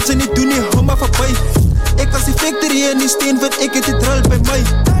drill. As jy nie doen nie, hou maar voorbij. Ek as die factory in die steenvoet. Ek het die drill by my.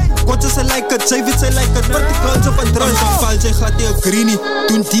 Kost as sy like it, sy weet sy like it. Practical zo van drill. Van val sy glad nie agree nie.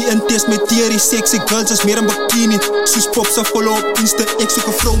 Doen die in test met theory. Sexy girls is meer in bikini. Soos pop sy follow op Insta. Ek soek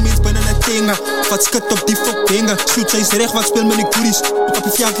een vrou mens binnen een tenga. Wat skit op die fokbenga. Shoot sy is recht, wat speel met die goodies. Op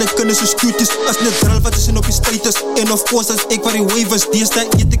die veld lyk kinders soos cuties. As net drill wat is en op die status. En of ons as ek waar die waivers. Deesdae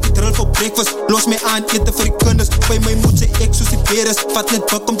eet ek die drill voor breakfast. Los my aan, eten vir die kinders. By my moet sy ek soos die beres. Vat net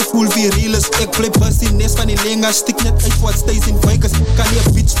buk om te voel wie real is. Ek bly bus die nes van die lenga. Stik net uit wat stays in Vegas. Kan nie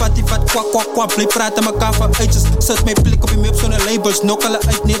een beach vat die wat kwak kwak kwak. Bly praten mekaar van uitjes. Sit my plek op die map sonder labels. Nok hulle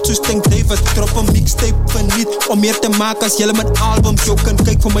uit net soos Tank Davis. Drop een mixtape verniet. Om meer te maak as jylle met albums. Jou kan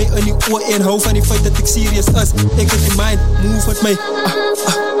kyk vir my in die oor en hou van die feit dat ek serious is. Ek het die mind, move met my.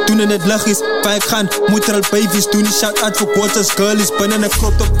 Doen in het licht is, waar ek gaan, moet er al babies. Doen die shout out voor gods as girlies. Binnen een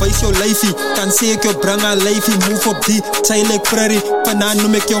crop top, wees jou lijfie. Dan sê ek jou bring aan lijfie. Move op die, sy like prairie. Vanaan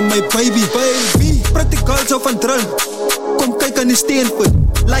noem ek jou my baby. Baby, practical zo van drill. Kom kyk aan die steenvoet.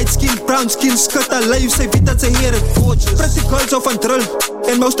 Light skin, brown skin, skut haar lijf. Sy weet dat sy heer het coaches. Practical zo van drill.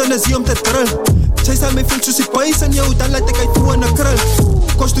 En moustan is hier om te drill. Sy sal my voel soos die buis aan jou. Dan laat ek uit toe in een krul.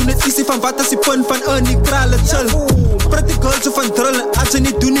 Kost doen het easy van wat as die pun van in die kraal het chill. Practical zo van drill. As jy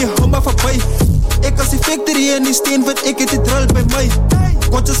nie doen nie, hou maar voorbij. Ek as die factory in die steenvoet. Ek het die drill by my.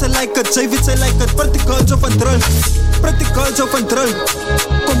 Kost as sy like it, sy weet sy like it. Practical zo van drill. Practical zo van drill.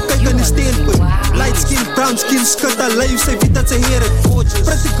 Kom kyk aan die steenvoet. Light skin, brown skin, skut haar lijf. Sy weet dat sy heer het coaches.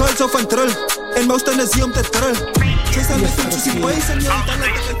 Practical zo van drill. En moustan is hier om te drill. Sy sal my voel soos die buis aan jou. Dan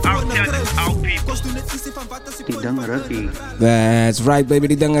laat ek uit toe in een krul. Kost doen het easy van wat as die pun van That's right baby,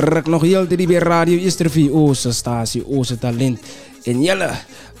 die ding ruk nog heel dit bij Radio Eastervie, onze stasie, onze talent. En jelle,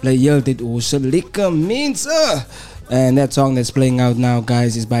 bly heel dit onze lekker mensen. And that song that's playing out now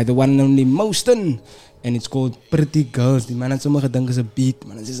guys is by the one and only Moustan. And it's called Pretty Girls. Die man had sommige denken is een beat,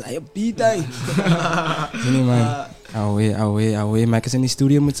 man. Het is een beat, hey. Nee man, away. Maar ik is in die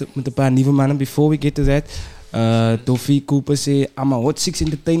studio met een paar nieuwe mannen. Before we get to that, Toffee Cooper say, I'm a Hot Six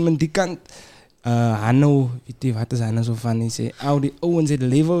Entertainment die kant. Hanno, weet je wat is Hanno zo van? Hij zei, die owens het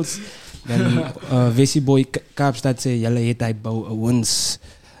levels. Dan Wessie Boy Kaapstad zei, jullie heet hij bouw owens.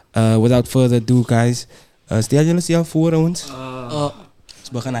 Without further ado, guys. Stel jullie zelf voor, owens?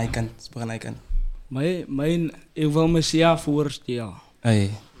 Began hij kan. Ik wil mezelf voorstellen. Hey.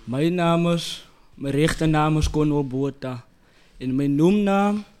 Mijn rechte naam is Kono Bota. En mijn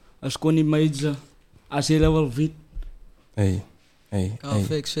noemnaam is Connie Meidze. Als jullie wel weten. Hey.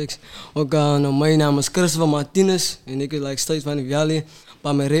 Fix. Ook mijn naam is Christopher Martinez. En ik ben steeds van de Valley.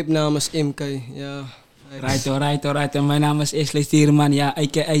 Maar mijn rapnaam is MK. Ja. Right. En mijn naam is Ashley Stierman. Ja,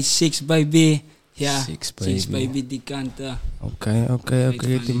 aka 6 Baby. Ja, 6 Baby die kant. Oké.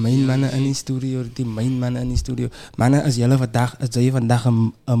 Die mijn mannen in die studio. Mannen, als jij vandaag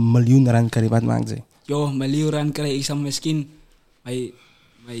een miljoen rand krijgt, wat maakt ze? Jo, miljoen rand krijg ik zal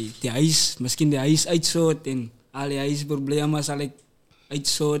misschien de huis uitzoot en al die huisproblemen zal ik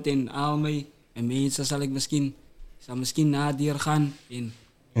uitzoot en al mijn mensen zal ik misschien nader gaan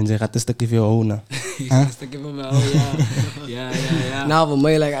en zij gaat een stukje veel houden. Een stukje van mij houden, ja. Nou, voor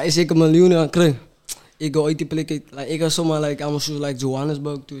mij, als ik een miljoen krijg, ik ga uit die plek, ik ga zomaar allemaal zo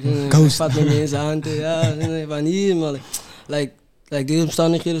Johannesburg toe. Ik vat met mensen aan toe, ja, van hier, maar deze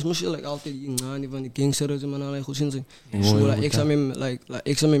omstandigheden is misschien altijd die van die gangsters en allerlei goed zin. Zo,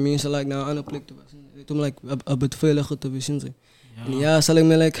 ik zou met mensen naar een andere plek toe zijn. Toen een beetje veiliger te zijn. En ja, zal ik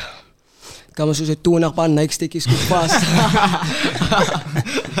me kan me zo zeggen, toen nog een paar Nike-stickjes vast.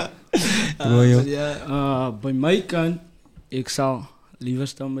 Bij mijn kant, ik zal liever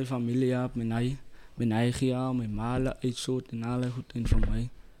staan bij familie hebben, mijn eigen jaar, mijn malen, uitzoot en alle goed in van mij.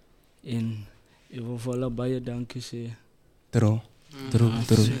 En ik wil voor bij je danken zeggen. True.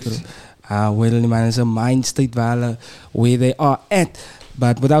 Well, man, it's a mind state where they are at.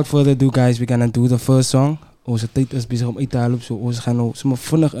 But without further ado, guys, we're gonna do the first song. Onze tijd is bezig om uit te halen, so we gaan nou zomaar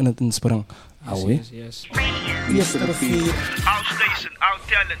vinnig in het inspringen. Yes. Our station, our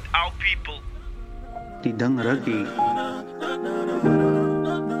talent, our people. Die dang ruggie.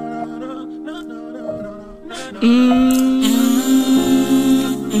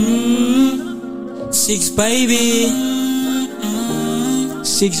 Six baby.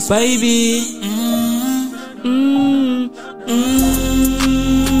 Six baby.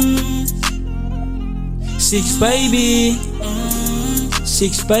 Six baby.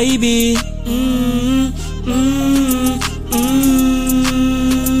 Six baby.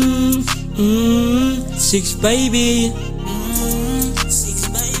 Six baby.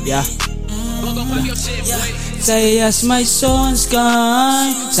 Yeah. Zij is my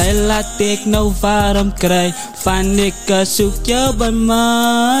sonskyn. Zij laat ik nou warm kry. Van ik zoek jou bij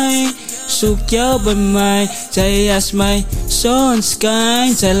mij. Zoek jou bij mij. Zij is my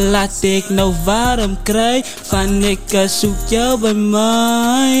sonskyn. Zij laat ik nou warm kry. Van ik zoek jou bij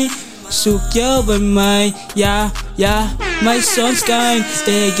mij. Zoek jou bij mij, ja, my sonskyn.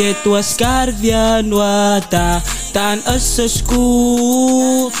 Ik het was karvian wata. Dan is het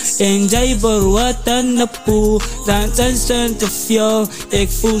school. En jij berwatan na po. Dan zijn te veel. Ik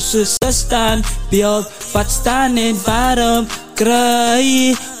voel ze staan. Beeld, wat staan en waarom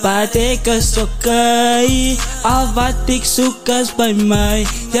kry. Wat ik is oké. Al wat ik zoek is bij mij.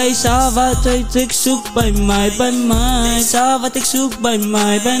 Jij zal wat ik zoek bij mij. Zal wat ik zoek bij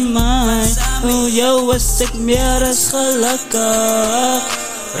mij. Oh, jou was ik meer is gelukkig.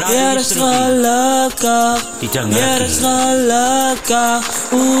 Meer is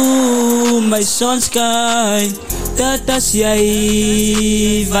gelukkig. Oeh, my sonskyn. Dat is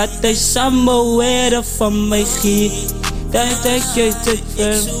jij. Wat is allemaal weer van mij giet. Dat je het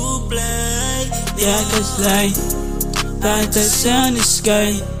wil. Ja, dat is blij. Dat de zon is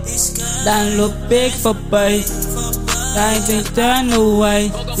schijn. Dan loop ik voorbij. Dan denk ik dan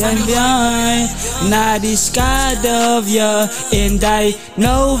away. Dan jij. Na die schade je. En die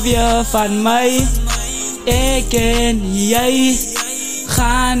know je van mij. Ik en jij.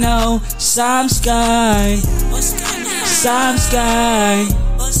 Ga nou samen schijn.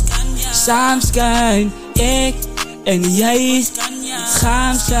 Ik en jij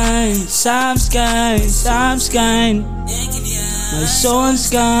gaan samen schijn. My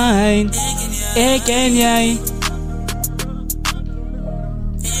sonskyn. Ik en jij.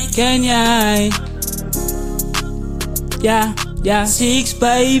 Ken jij? Ja. Six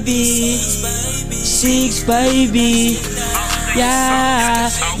baby. Ja.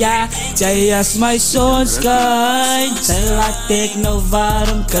 Jij is my sonskyn. Zij laat ik nou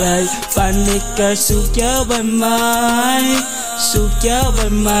warm kry. Van ik zoek jou bij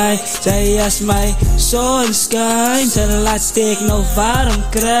mij. Zij is my sonskyn. Zij laat ik nou warm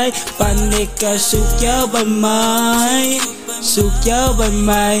kry. Van ik zoek jou bij mij. Zoek jou bij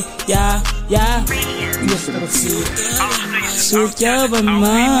mij, ja, ja. Zoek jou bij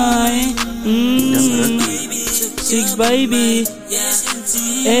mij. Six baby,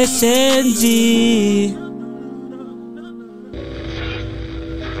 essentie.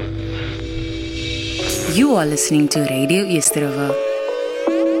 You are listening to Radio Yesterova.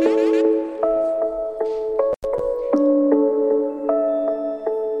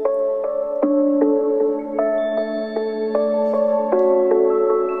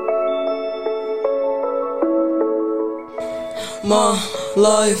 My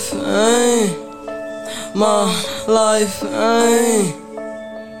life, ay. My life, ay.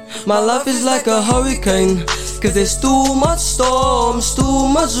 My life is like a hurricane, 'cause there's too much storms, too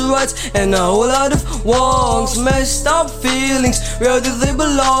much rights, and a whole lot of wrongs. Messed up feelings, where do they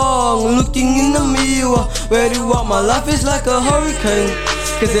belong? Looking in the mirror, where do I? My life is like a hurricane,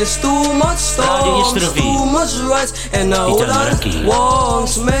 'cause there's too much storms, too much rights, and a whole lot of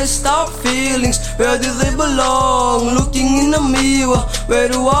wrongs. Messed up feelings, where do they belong? Looking in the mirror, where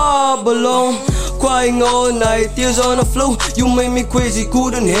do I belong? Crying all night, tears on the floor. You made me crazy,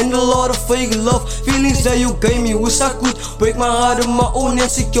 couldn't handle all the fake love. Feelings that you gave me, wish I could break my heart on my own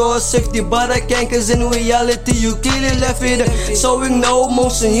and secure safety, but I can't, 'cause in reality you clearly left it there. Showing no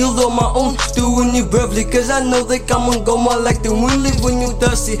emotion, healed on my own, doing it bravely, 'cause I know they come and go. I like the wind leave when you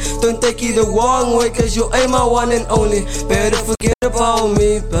thirsty. Don't take it the wrong way, 'cause you ain't my one and only. Better forget about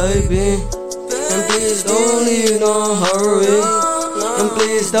me, baby, and please don't leave, no hurry. And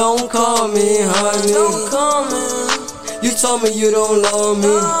please don't call me honey. You told me you don't love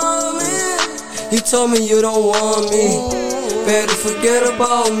me. You told me you don't want me. Better forget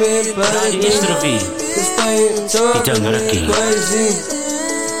about me, baby. This pain driving me crazy.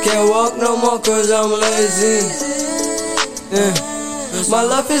 Can't walk no more 'cause I'm lazy. Yeah. My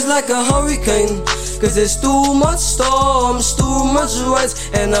life is like a hurricane, 'cause there's too much storms, too much rights,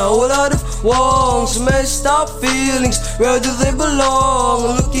 and a whole lot of wrongs. Messed up feelings, where do they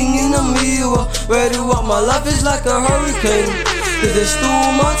belong? Looking in the mirror, where do I? My life is like a hurricane, 'cause there's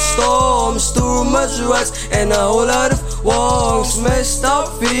too much storms, too much rights, and a whole lot of wrongs. Messed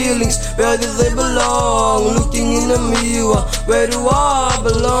up feelings, where do they belong? Looking in the mirror, where do I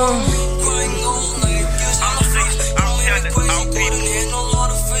belong?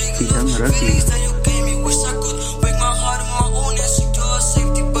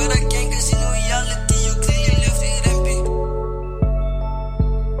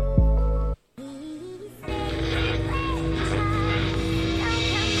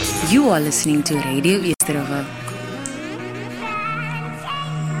 You are listening to Radio Yesterova.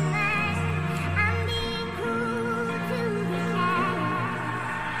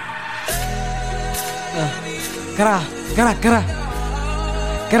 Kara.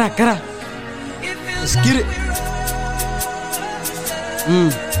 Let's get it.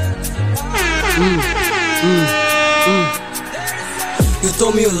 You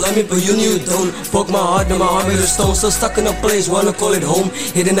told me you love me, but you knew you don't. Broke my heart, now my heart made of stone. Still stuck in a place, wanna call it home.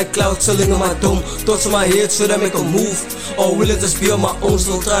 Hid in the cloud, chilling on my dome. Thoughts in my head, should I make a move? Or will it just be on my own?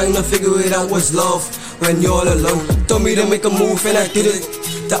 Still trying to figure it out, what's love when you're all alone. Told me to make a move and I did it.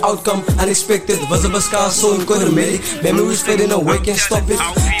 The outcome unexpected, was a scar, so I'm gonna make it. Memories fading away, can't stop it.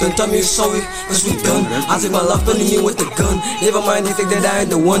 Don't tell me you're sorry, cause we done. I take my life burning you with the gun. Never mind, you think that I ain't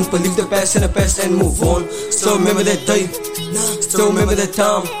the one. Believe the past in the past and move on. Still remember that day, still remember that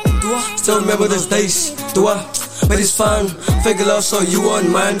time, still remember those days. Do I? But it's fine, figure love so you on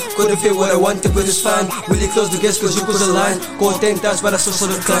mine. Couldn't feel what I wanted, but it's fine. Really close the guess cause you was a line. Go 10 times, but I still saw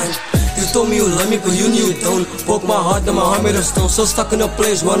the climb. You told me you love me, but you knew you don't. Broke my heart, now my heart made of stone. So stuck in a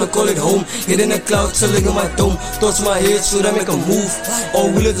place, wanna call it home. Hid in the cloud, chilling in my dome. Thoughts in my head, should I make a move?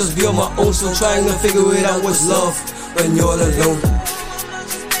 Or will it just be on my own? Still trying to figure it out, what's love when you're all alone.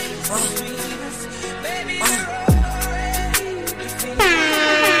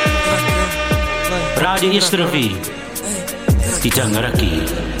 Radio Yesterova, didengar lagi.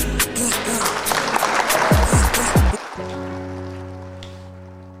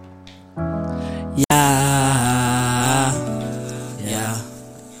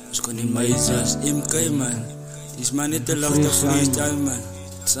 Just MK man, dis maar net te lang te freestyle man.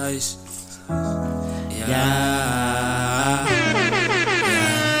 Size. Ja.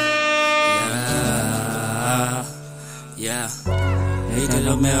 Hey, te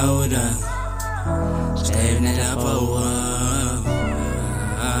lang me houden. Schrijf net op ouwe.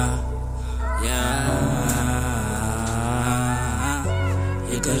 Ja.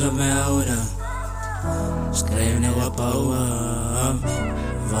 Hey, te lang me houden. Schrijf net op ouwe.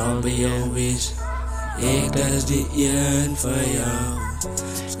 Wat bij jou is, ik is die een voor jou.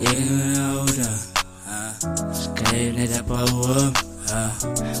 Ik ben ouder, Schrijf net een power,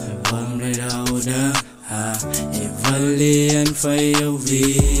 ik wil net houden. Ik wil alleen van jou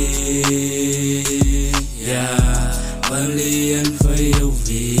weer. Ja, wil alleen van jou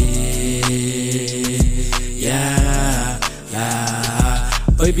weer. Ja, ja.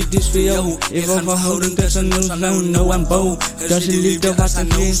 Baby, dit is voor jou. Ik wil verhouding tussen ons, no en bo. Dat je liefde was aan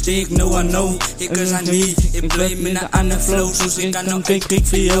no steek, no en no. Ik is aan wie, ik blijf met een ander flow. Zoals ik kan nog kijk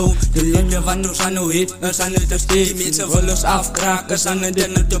voor jou. De liefde van ons aan nou hit, is aan het steek. Die mensen willen ons afkraken, is aan het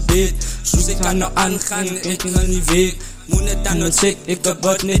dinner te beet. Zoals ik kan nou aangaan, ik ga niet weg. Moet net aan het ziek, ik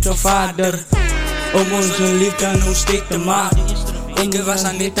heb niet van vader. Om onze liefde nou steek te maken. Ik was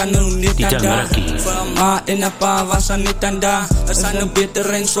aan niet aan doen, niet aan daar. Van ma en een pa was aan niet aan daar. Er zijn een beter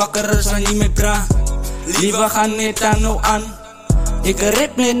en zwakker, er zijn niet meer bra. Liever gaan niet aan nou aan. Ik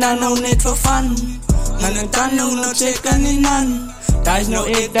rip niet aan nou niet voor van. Gaan het aan nou nog zeker niet aan. Dat is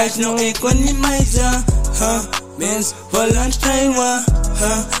nou ik, kon niet meisje. Mens, willen strijden.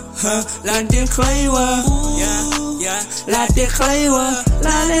 Laat dit glijden. Laat dit glijden.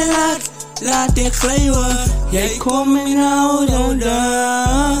 Laat dit glijden. Jij komt in houden.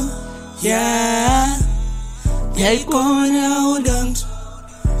 Ja. Jij komt in houden.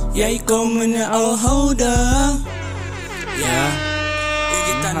 Jij komt in houden. Ja. Ik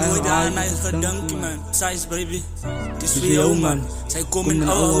heb daar nooit aan gedacht, man. Size, baby. Het is voor jou, man. Zij komen in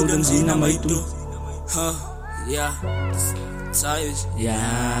houden, zie naar mij toe. Ja. Size.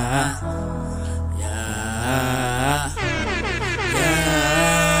 Ja. Ja.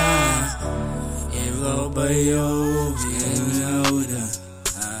 Bij jou, in houden.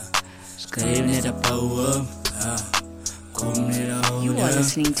 Schrijf net een power. Kom net houden. You are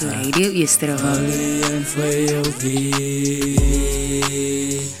listening to Radio Yesterday. Alleen voor jou weer.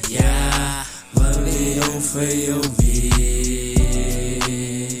 Ja, alleen voor jou weer.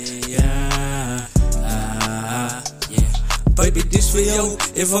 Ja, baby, dit is voor jou.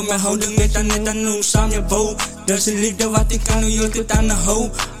 Ik wil mijn houden met aan hoe samen je bouw. Dat is een liefde wat ik kan, hoe je het aan de hou.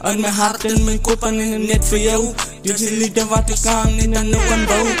 Uit mijn hart en mijn kop en net voor jou. Dit is een liefde wat ik kan, niet aan hoe kan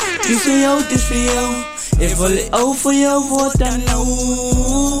bouw. Dit is voor jou, dit is voor jou. Ik wil het ook voor jou worden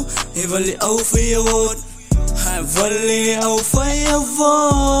nou. Ik wil het ook voor jou worden. Ik wil het ook voor jou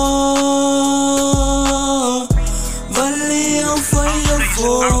worden. Wil het ook voor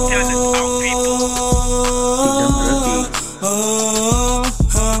jou worden.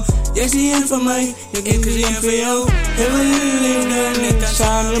 Jij is niet één van mij, ik is één voor jou. Ik wil je liefde net als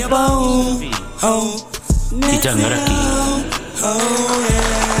samen je bouw. Net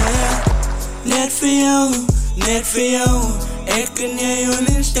voor jou, yeah. Net voor jou. Ik kan jij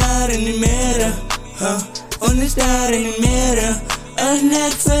onderstaan in de meren. Onderstaan in de meren. Is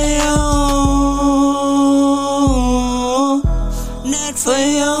net voor jou. Net voor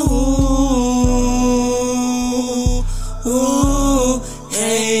jou.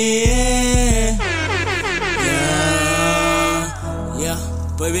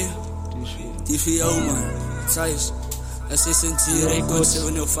 Baby, die voor jou, man. Size, SSNT Record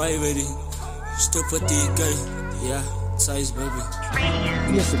 705, baby. Stupid TK, yeah, size, baby.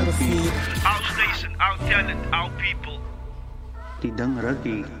 Our station, our talent, our people. Die dang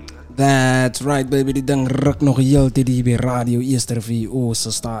ruggie. That's right, baby. Die dang ruk nog heel te die bij Radio Yesterday.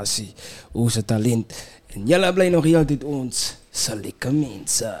 Onze statie, onze talent. En jullie blijven nog heel dit ons. Zulke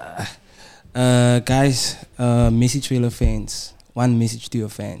mensen. Guys, message for your fans. One message to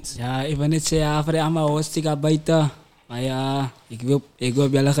your fans. Ja, ik wil net zeggen, voor de allemaal hartstikke buiten. Maar ja, ik wil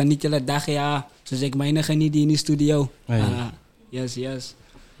jullie genieten de dag, ja. Zoals ik mijne geniet in de studio. Yes.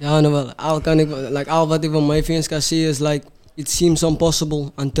 Ja, nou wel. Al wat ik van mijn fans kan zeggen is like, it seems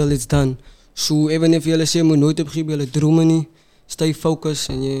impossible until it's done. So even if jullie zeggen, moet nooit opgeven, jullie dromen niet. Stay focused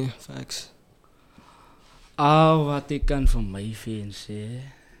en je facts. Al wat ik kan van mijn fans zeggen.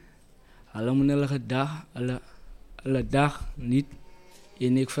 Alle dag niet.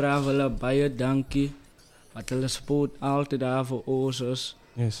 En ik vraag hulle baie dankie. Wat hulle support altijd daar voor ons.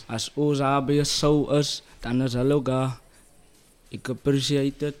 Yes. Als ons AB zo is, dan is hulle ook daar. Ik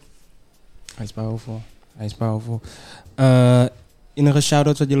appreciate it. Hij is powerful. Enige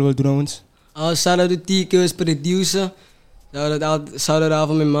shout-outs wat jullie willen doen, ons? Shout-out to TK's producer. Shout-out aan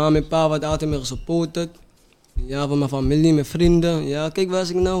van mijn ma en mijn pa, wat altijd me gesupported. Ja, van mijn familie, mijn vrienden. Ja, kijk waar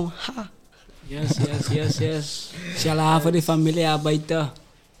ik nou. Ha. Yes. Shout-out voor de familie buiten.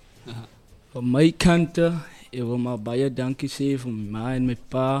 Van mijn kant, ik wil maar baie dankie zeggen voor mijn ma en mijn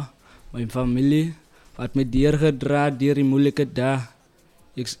pa, mijn familie. Wat me deurgedraad door die moeilijke dag.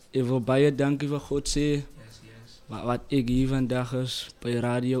 Ik wil baie dankie voor God zeggen. Wat ik hier vandaag is bij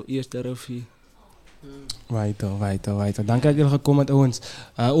Radio Yesterday. Right. Dank dat jullie gekomen met ons.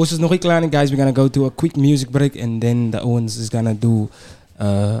 Ons is nog niet klaar, guys. We're gonna go to a quick music break and then the Owens is gonna do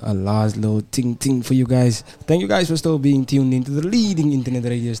a last little ting for you guys. Thank you guys for still being tuned into the leading internet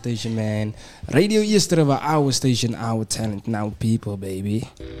radio station, man. Radio Yesterday, our station, our talent, now people, baby.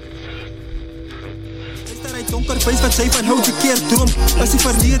 Donker wijs wat zij van houdt je keer droom. Als je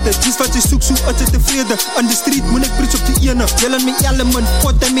verleden, dies wat je zoekt, zo uit je tevreden. Aan de street moet ik preach op die ene. Jellen mijn element,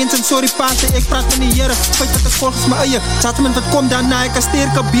 God en mensen, sorry paase, ik praat met die heren. Feit dat is volgens mijn eigen. Zaterdag wat komt daarna, ik kan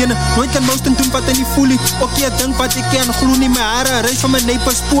sterke benen. Nooit kan moesten doen wat hij niet voelt. Oké, denk wat ik ken, gloe niet mijn haren. Reis van mijn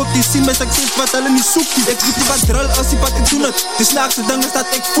neepers, spook, die zien mijn succes wat hulle niet zoekt. Ik weet niet wat drill, als je wat ik doe het. De snaakste ding is dat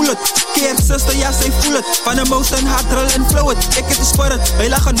ik voel het. Keer, zuster, ja, zij voel het. Van een moesten, hard drill en flow het. Ik het de spirit, hij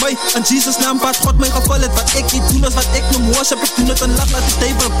lag aan mij. In Jesus naam, wat God mij geval het. Wat ik niet doen is wat ik noem worship. Ik doe het en lach, laat de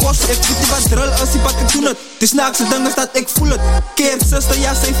table kosten. Ik weet niet wat drill is, die wat ik doe het. De snaakste ding is dat ik voel het. Keer, zuster,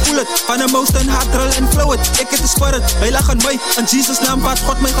 ja, zij voel het. Van een moesten, hard drill en flow het. Ik het de spirit, hij lag aan mij. In Jesus naam, wat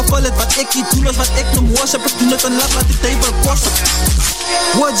God mij geval het. Wat ik niet doen is wat ik noem worship. Ik doe het en lach, laat de table kosten.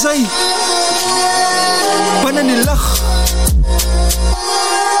 Wat zij? Wanneer die lach.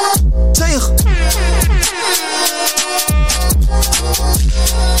 Zeg.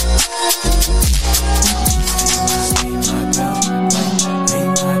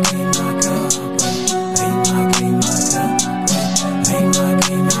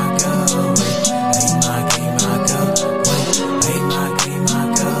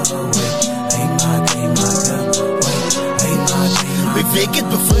 Ik het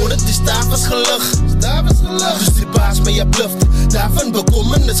bevorderd, die staaf was gelug. Dus die baas mij je bluft. Daarvan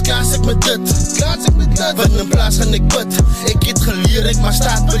bekommernis kaas ik met dit. Van een plaats gaan ik put. Ik het geleerd, ik maar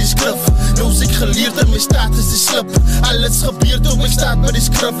staat bij die skrif. Nou is ik geleerd en mijn status die slip. Alles gebeurt op mijn staat bij die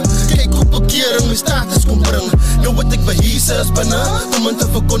skrif. Kijk op een keer en mijn status kom brengen. Nou wat ik bij Jesus binnen. Om het te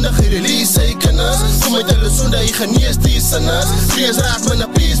verkondigen, release ik kennis. Kom met alle zonde, je genees die sinnes. Vrees raakt me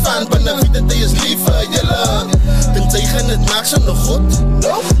een peace van binnen. Weet dat hij is lief voor jullie. Denk zij gaan het maak ze nog goed.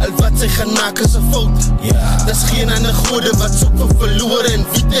 Al wat zij gaan maken is een fout. Dat is geen ander goede wat zoek voor verloren. En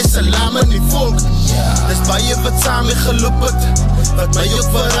wie is salam in die volk. Dat is bij je wat samen gelopen. Wat mij ook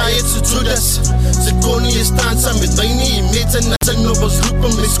verraai het zo Judas. Ze kon niet staan samen met mij niet. Met zijn nassen op ons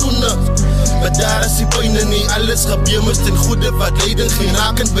roepen met schoenen. Maar daar is die pijn niet. Alles gebeurt moest ten goede. Wat leiden geen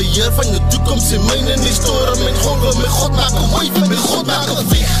rakend beheer van je toekomst. In mijn en die storen met golven. Met God maak een wave. Met God maak een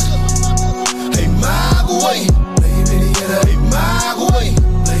weg. Hey maak een wave. Hey maak een wave.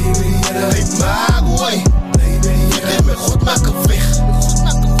 Hey maak een wave. Met God maak een weg.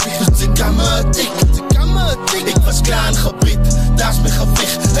 Dus ik kan me dik. Ik was klaar en gebed, daar is mijn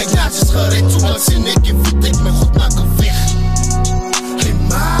gewicht. Hij naast is gered, zoals in ik je voet. Ik met God maak een weg. Hey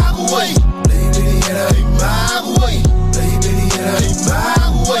maak een way. Hey maak een way. Hey maak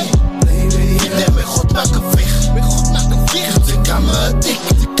een way. Met God maak een weg. Dus ik kan me dik.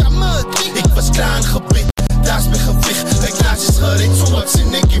 Ik was klaar en gebed, daar is mijn gewicht. Hij naast is gered, zoals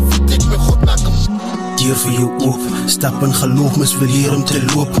in ik je voet. Ik met God maak een weg. Deur vir jou oop, stap in geloof, mis wil leer om te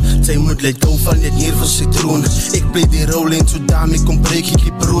loop. Sy moet let go van net neer van sy troon. Ek play die rol en so daarmee kom breek ek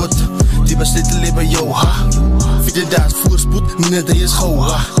die brood. Die besleutel lê by jou, ha. Vierde daas voorspoed, minder drie is gauw,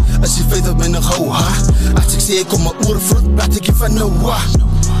 ha. As jy feit op my nog hou, ha. As ek sê ek kom my oorvloed, praat ek jy van nou, ha.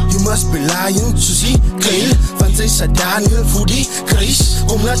 You must be lying, soos die keil van sy Daniel voor die kruis.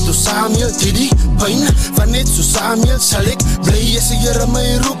 Kom laat toe Samuel, die pijn van net so Samuel sal ek bly as die Here my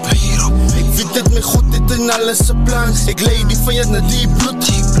roep. Ek weet dit my God het in alles se plan. Ek lei die vijand na die bloed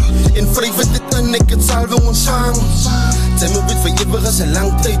en vryf dit in, ek het salwing ontvang. Sy moet weet vir ewig is 'n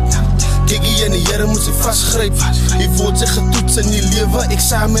lang tyd. Kyk jy in die Here moet sy vasgryp. Hy word sy getoets in die lewe. Ek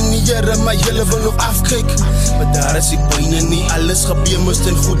saam in die Here, maar julle wil nog afkyk. Maar daar is die pyn nie. Alles gebeur moes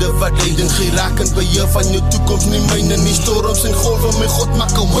ten goede wat leiding gerakend by jou van jou toekoms nie myne nie. Storms en golwe, my God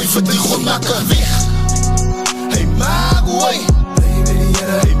maak 'n way vir die God maak 'n weg. Hy maak 'n way.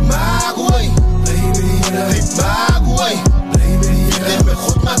 Hy maak 'n way. Hy maak 'n way. My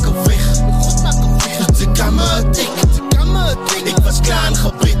God maak 'n weg. Sy kan me dik. Ik was klaar en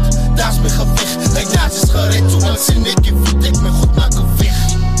gebed, daar is mijn gewicht. Hij naast is gered, zoals in ik je voet. Ik mijn God maak een weg.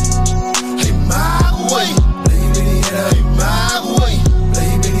 Hey maak way. Hey maak way.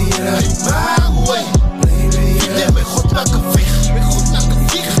 Hey maak way. Ik mijn God maak een weg. Mijn God maak een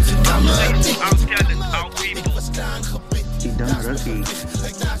weg. Ik kan me dik. Ik was klaar en gebed.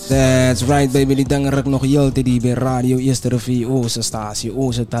 That's right, baby. Die dangeruk nog altijd die bij Radio Eerste Revue, onze statie,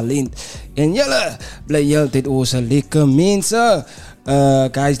 onze talent. En jullie blijven altijd onze lekker mensen.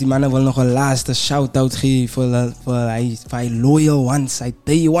 Guys, die mannen willen nog een laatste shout-out geven voor hij loyal ones, hij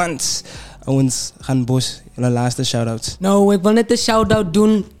day ones. Ons gaan bos, jullie laatste shout-outs. Nou, ik wil net een shout-out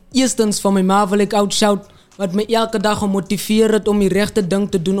doen Eerstens van my ma wil ek outshout, wat my elke dag gemotiveer het om die regte ding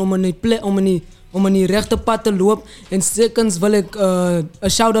te doen, om in die regte pad te loop. En seconds wil ek 'n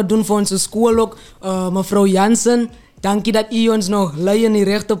shout-out doen vir ons skool ook, mevrou Jansen. Dankie dat u ons nog lei in die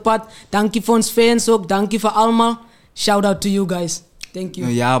regte pad. Dankie vir ons fans ook, dankie vir almal. Shout-out to you guys. Thank you.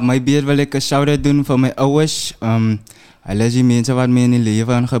 Ja, op my beurt wil ek 'n shout-out doen vir my ouers. Hulle is die mense wat my in die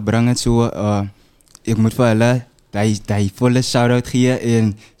lewe aangebring het, so ek moet vir hulle die volle shout-out gee,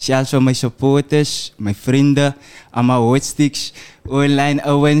 en selfs vir my supporters, my vriende, aan my hotsticks, online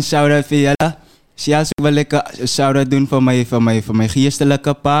ouens, shout-out vir julle. Selfs wil ek 'n shout-out doen vir my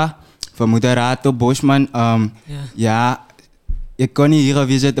geestelike pa, vir moeder Rato Bosman. Ja, ek kon nie hier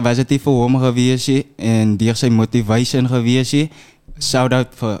gewees het, was dit nie vir hom gewees nie, en deur sy motivation gewees nie.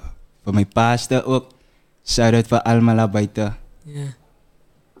 Shout-out vir my pastor ook. Shout-out vir almal daar buite. Ja.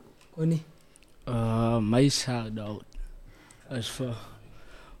 Connie? My shout-out is vir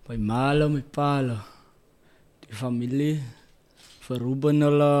my maale, my paale, die familie, vir Ruben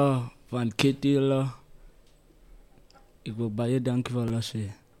hulle, van Kitty hulle. Ek wil baie dankie vir hulle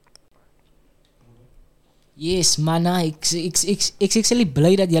sê. Yes, manna, ek actually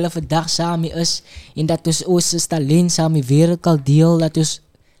bly dat julle vandag saam is en dat ons talent saam die wêreld kan deel, dat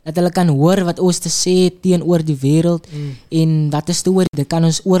hulle kan hoor wat ons te sê teenoor die wêreld en wat 'n storie, dit kan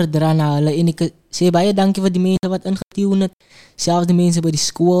ons oordra na hulle. En ek sê baie dankie vir die mense wat ingetune het, selfs die mense by die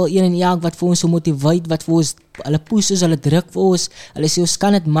skool, een en elk wat vir ons so motiveer, wat vir ons, hulle push ons, hulle druk vir ons, hulle sê ons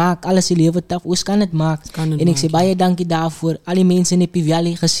kan dit maak, alles die lewe taf, ons kan dit maak. En ek sê baie dankie daarvoor, al die mense in die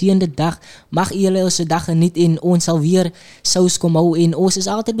Valley, geseënde dag, mag julle ons dag geniet en ons sal weer sous kom hou en ons is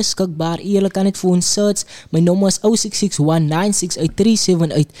altyd beskikbaar. Julle kan dit vir ons search, my nommer is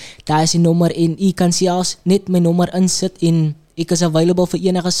 0661968378, daar is die nommer en u kan selfs net my nommer insit en ek is available vir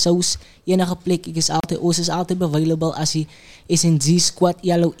enige sous, enige plek. Ons is altyd available as die SNG squad,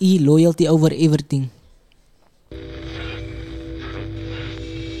 LOE, loyalty over everything.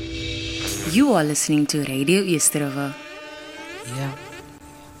 You are listening to Radio Easterwe. Ja.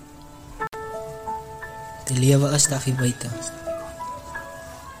 Die lewe is daar buite.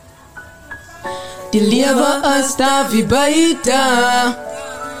 Die lewe is daar buite.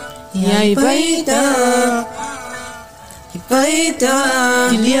 Jy buite.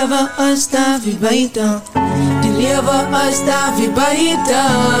 Die lewe is daar buite. Die lewe is daar buite.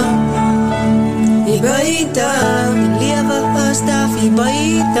 Die buite. Die lewe is daar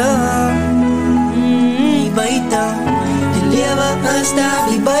buite. Buite. Die lewe is daar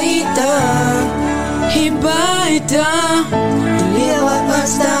buite. Hier buite. Die lewe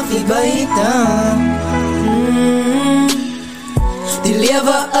is daar buite. Die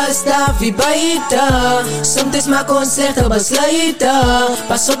lewe is daar buite. Soms maak ons slegte besluite.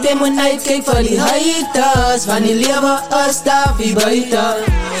 Pas op, jy moet uitkyk vir die haters, want die lewe is daar buite.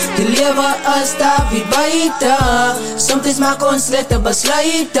 Die lewe is daar buite. Soms maak ons slegte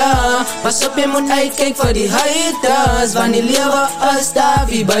besluite. Pas op, jy moet uitkyk vir die haters, want die lewe is daar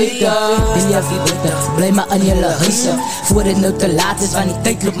buite. Die lewe buite, bly maar in julle huise, voor dit nou te laat is, want die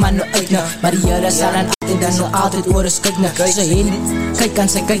tyd loop maar nou uit nou. Maar die Here sal dan dan nou altyd oor ons kyk na. Sy hen, kyk aan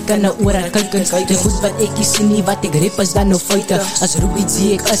sy kyk aan nou oor haar kyk. Die goed wat ek sien nie, wat ek rap is dan nou feite. As Ruby G,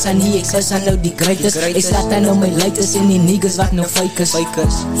 ek is aan nie, ek is aan nou die kruites. Ek slaat dan nou my lighters en die niggas wat nou fake is.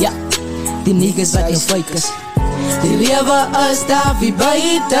 Ja, die niggas wat nou fake is. Die lewe is daar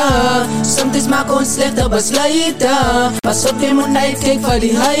buite. Soms maak ons slegte besluite. Pas op, jy moet uitkyk vir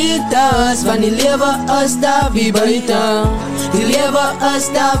die haters, want die lewe is daar buite. Die lewe is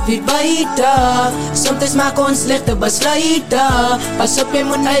daar buite. Soms maak ons slegte besluite. Pas op, jy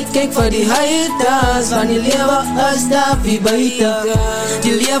moet uitkyk vir die haters, want die lewe is daar buite.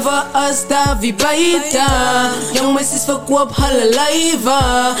 Die lewe is daar buite. Jong meisies verkoop hulle lywe.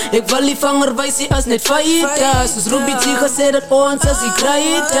 Ek wil die vanger wys, hy is net feite. Soos Ruby G gesê dat ons as die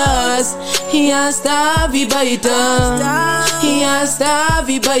kruites. Hier is daar buite. Hier is daar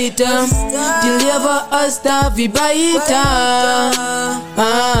buite. Die lewe is daar buite.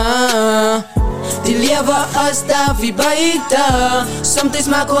 Die lewe is daar buite. Soms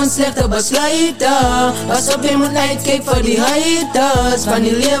maak ons slegte besluite. Pas op, jy moet uitkyk vir die haters, want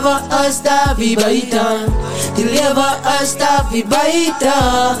die lewe is daar buite. Die lewe is daar buite.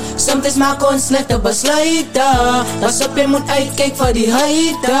 Soms maak ons slegte besluite. Pas op, jy moet uitkyk vir die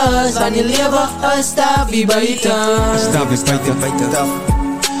haters, want die lewe is daar buite. Is daar buite.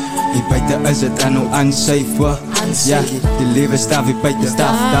 Die buite is het aan nou aan Cypher. Ja, die lewe is daar buite,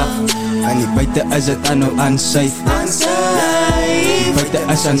 daar. En die buite is het aan nou aan Cypher. Die buite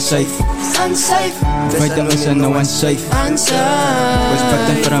is aan Cypher. Die buite is aan nou aan Cypher. Was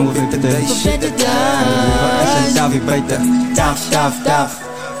buite vrouwen vir die day. Die lewe is het daar buite, daar.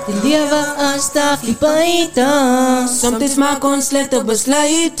 Die lewe is stafie buiten. Soms maak ons slegte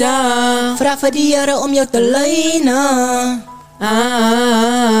besluite. Vra vir die Here om jou te lei na.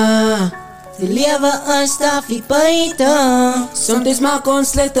 Die lewe is stafie buiten. Soms maak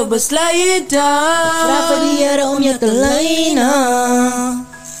ons slegte besluite. Vra vir die Here om jou te lei na.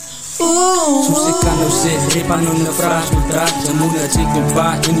 Soos ek kan nou sê, rip aan hun vraag moet dra. Ze moet net check mijn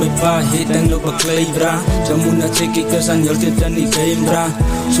pa, in mijn pa heet en loop een klei dra. Ze moet net check, ik is aan heel tijd aan die game dra.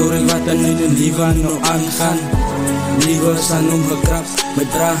 Sorry wat er nu de lieve aan nou aangaan. Lieve is aan hem gekrap,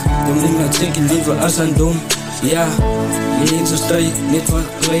 met dra. De moet net check, lieve is aan doen. Ja, ik zo strijd, niet voor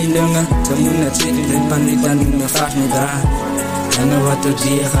kleine dingen. Ze moet net check, rip aan niet aan hun vraag moet dra. Jangan waktu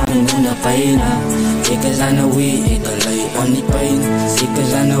dia kan guna paina. Ika sana wi, ika lay on ni pain. Ika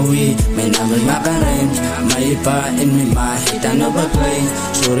sana wi, may naman makarin. May pa in my mahita na baklay.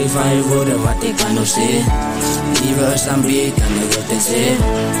 Sorry if I would what I can say. Diva sambi kan I would say.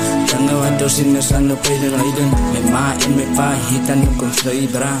 Jangan waktu sinasana pwede raiden. May ma in my pa hita na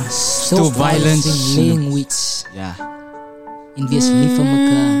konslay dra. So violence language. Ja. En wees lief vir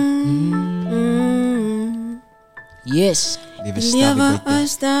mekaar. Yes. Lewe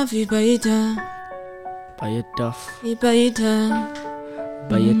is stafie buiten. Baie tough. Hier buiten.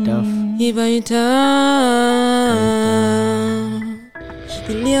 Baie tough. Hier buiten.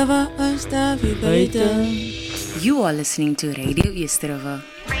 Die lewe is stafie buiten. You are listening to Radio Yesterova.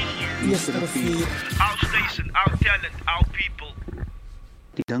 Our station, our talent, our people.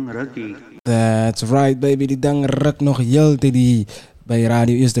 Die ding rukkie. That's right, baby. Die ding ruk nog heel te die bij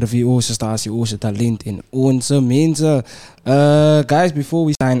Radio Yesterova, onze statie, onze talent en onze mensen. Guys, before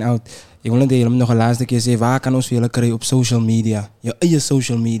we sign out, ik wil net nog een laatste keer zeggen, waar kan ons veel krijgen op social media? Je eigen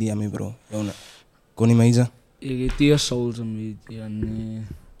social media, mijn bro. Kon je mij zeggen? Ik heb die social media, nee.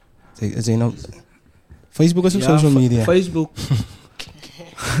 Zeg nou, Facebook is op social media? Facebook.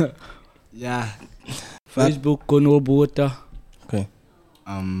 Ja. Facebook, Kono Bota. Oké.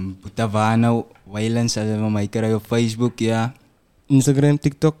 Butavano, Violence, als we mij krijgen op Facebook, ja. Instagram,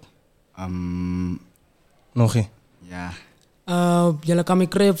 TikTok? Nog geen? Ja. Jullie kan me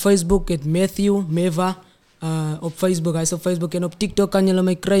krijgen op Facebook, het Matthew, Meva. Op Facebook, hij is op Facebook. En op TikTok kan jullie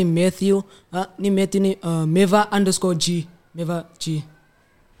mij krijgen, Matthew. Niet Matthew, niet, Meva _ G. Meva G.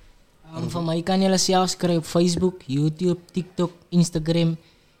 Van mij kan jullie zelfs krijgen op Facebook, YouTube, TikTok, Instagram.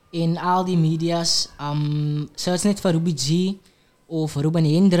 En al die media's. Search net voor Ruby G of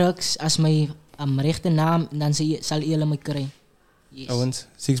Ruben Hendricks. Als mijn rechte naam, dan zal jullie mij krijgen. Yes. Owens,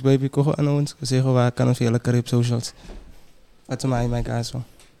 Six Baby, kogo aan Owens. Zeggen waar kan ons hele carrière op socials. Wat ze mij mijn kaas van.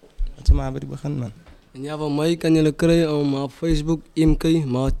 Wat ze mij bij die begin, man. En ja, van mij kan jullie krijgen op Facebook, MK,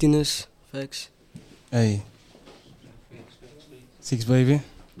 Martinez, Facts. Hey. Six Baby,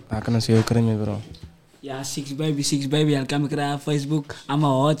 waar kan ons hele carrière mee, bro? Ja, Six Baby, je kan me krijgen op Facebook. I'm a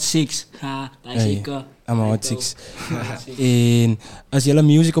hot six. Ha, dat is ik. I'm a hot six. En als jullie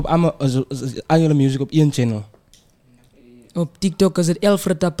music op, al jullie music op één channel. Op TikTok is het 11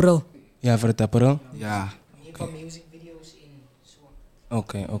 april. Ja, voor het april? Ja.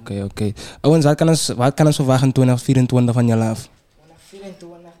 Oké. Owens, wat kan ons verwachten 2024 van jullie af?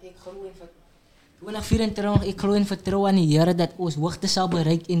 2024, ik geloof in vertrouwen aan die Here dat ons hoogte zal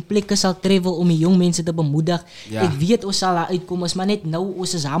bereiken en plekken zal treffen om die jong mensen te bemoedigen. Ja. Ik weet ons zal uitkomen, maar net nou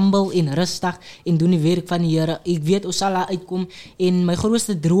ons is humble en rustig en doen die werk van die Here. Ik weet ons zal uitkomen en mijn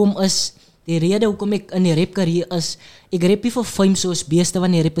grootste droom is, die rede hoekom ek in die rapcarrière is, ek rap nie vir fame soos beeste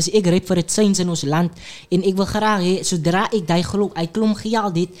van die rap is, ek rap vir het signs in ons land, en ek wil graag hê, sodra ek die klom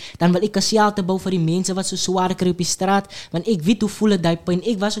geld het, dan wil ek 'n shelter bou vir die mense wat so swaar kry op die straat, want ek weet hoe voel het die pyn,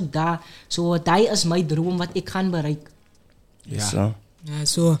 ek was ook daar, so die is my droom wat ek gaan bereik. Ja. So. Ja,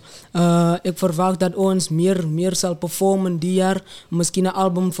 so, ek verwacht dat ons meer sal performen die jaar, miskien 'n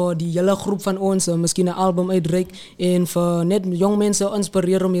album vir die hele groep van ons, miskien 'n album uitreik en vir net jong mense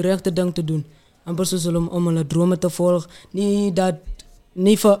inspireer om die regte ding te doen. Amper soos om hulle drome te volg,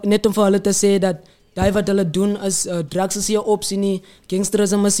 net om vir hulle te sê dat die wat hulle doen is drugs is nie 'n opsie nie,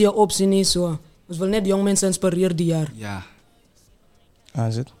 gangsterisme is nie 'n opsie nie, so ons wil net jong mense inspireer die jaar. Ja.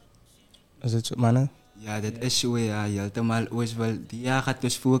 Is dit so, manne? Ja, dit is so, ja, heeltemal. Ons wil, die jaar gaat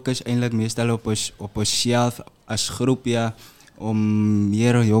ons focus eindelijk meestal op onszelf als groep, ja, om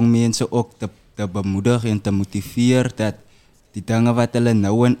meer jong mensen ook te bemoedigen en te motiveren dat die dingen wat hulle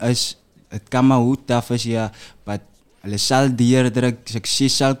nou in is, het kan maar hoe tough is, ja, maar hulle sal deurdruk,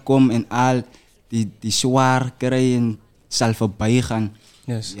 sukses sal komen en al die zwaar krijgen zal voorbij gaan.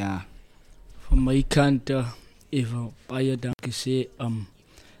 Yes. Ja. Van mijn kant, even baie dankie sê,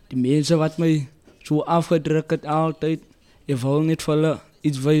 die mensen wat mij zo afgedrukt het altijd. Ik wil niet voor hulle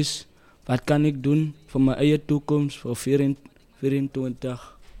iets wijs. Wat kan ik doen voor mijn eigen toekomst voor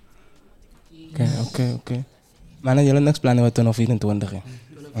 24? Oké. Maar dan jullie niks plannen wat 2024 hè?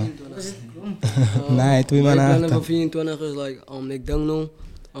 Nee, 2 maanden. Mijn plannen voor 24 is like, ik denk nog,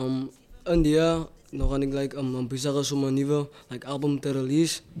 India, dan ga ik like, bezig om een nieuwe like, album te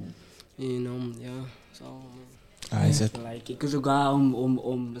release. En zo. Is het? Like, ik zoek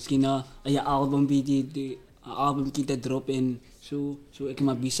om misschien je album te droppen en zo ik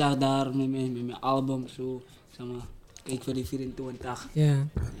maar bezig daar met mijn album zo, zeg maar. Kijk voor die 24. Yeah.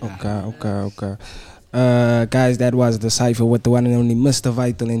 Oké. Guys, that was the Cypher with the one and only Mr.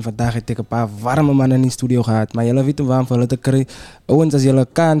 Vital. En vandaag heb ik een paar warme mannen in de studio gehad. Maar jullie weten waarom voor te krijgen. Owens, als jullie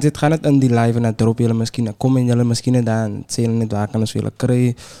kan zit, gaan het in die live en dan drop jullie misschien. Dan komen jullie misschien dan zelen het waar kan als jullie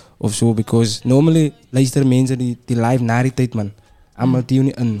krijgen. Of zo, because normally luisteren mensen die live na die tijd, man. Allemaal die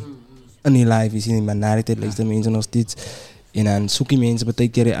niet in die live is niet, maar na die tijd luisteren mensen nog steeds. En dan zoek je mensen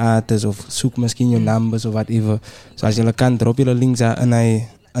betekent je artists of zoek misschien je numbers of whatever. Dus als jullie kan, drop jullie links aan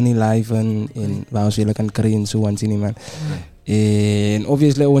die live en waar jullie kan krijgen zo aan zien, man. En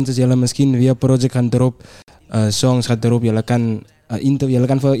obviously, als jullie misschien weer een project gaan drop, songs gaan drop, jullie kan jullie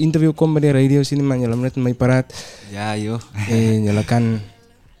kan voor een interview komen bij de radio zien, man. Jullie met mij paraat. Ja, joh. En jullie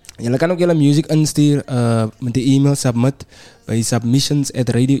kan ook jullie muziek insturen met de e-mail submit bij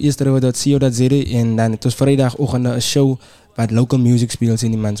submissions@radioeasterhout.co.za. En dan het was vrijdagochtend een show wat local music speelt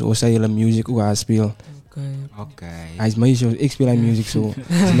zien, man. Zo zij jullie muziek ook aan spelen. Oké. Hij is mijn show, ik speel hij muziek zo.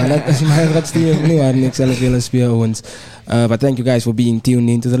 Als je mij gaat sturen, nu waar ik zelf willen spelen ons. But thank you guys for being tuned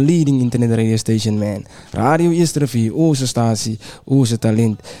in to the leading internet radio station, man. Radio Eastervie, onze statie, onze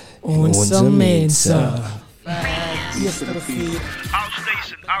talent. Onze mensen.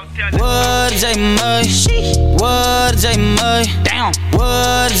 What is Damn.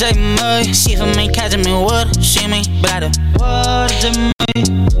 What is She for me, catching me, what? She me, bladder. What is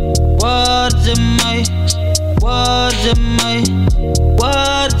What is What is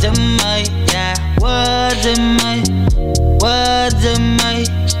What is Yeah. What is What is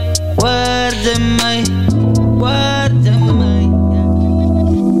What is What is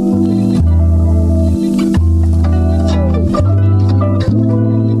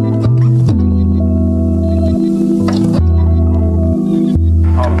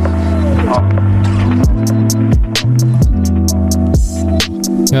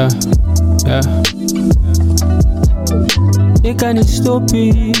Ja. Ik kan niet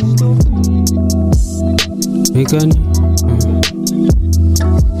stoppen. Ik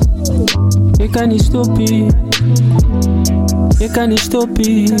kan niet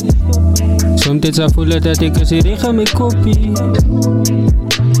stoppen. Soms voelen dat ik als regen mijn kopie.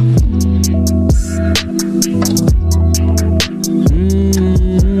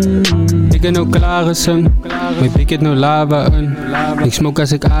 Ik ben ook klaar gezien, mijn pik het nou lava in. Ik smoke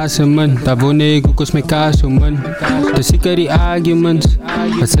als ik asem, man. Daar woon ik ook als mijn kaas, man. Dus ik heb die arguments,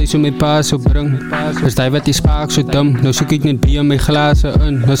 wat zij zo mijn pa zo brengt. Dus hij wat die spaak zo dom, nou zoek ik net bier mijn glazen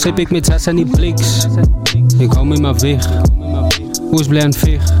in. Nou sip ik met zes aan die bliks, ik hou me maar weg. Hoe is blij aan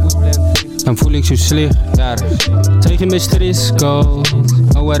veeg, dan voel ik zo slecht, ja. Zeg je me stress, go,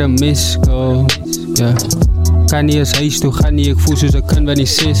 oh wat een mis, go, ja. Ga niet eens huis toe, ga niet, ik voel zoals een kind van die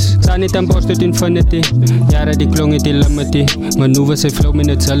sis. Sta niet aan borst tot infinity. Jaren die klong het limity. Manoeuvres zijn flow met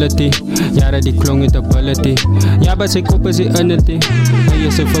hetzelfde. Jaren die klong het ability. Ja, maar zijn kop is die unity. En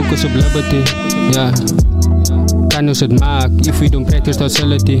je zijn focus op liberty. Ja. Kan ons het maken, if we don't practice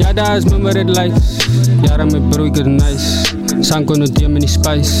docility. Ja, daar is mijn red lights. Jaren met bro, ik is nice. Sang kon het diam in die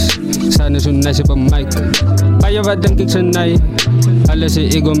spice. Staan is zo nice op een mic. Maar je wat denk ik zo nee. Alles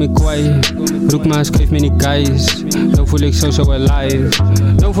is ego me kwaai. Roek maar schrijf me niet guys. Nou voel ik zo alive.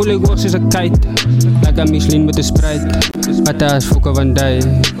 Nou voel ik worst als een kite. Like een Michelin met de Sprite. Maar daar is fokken van die.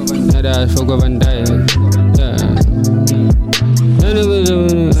 Ja, daar is fokken van die. Ja.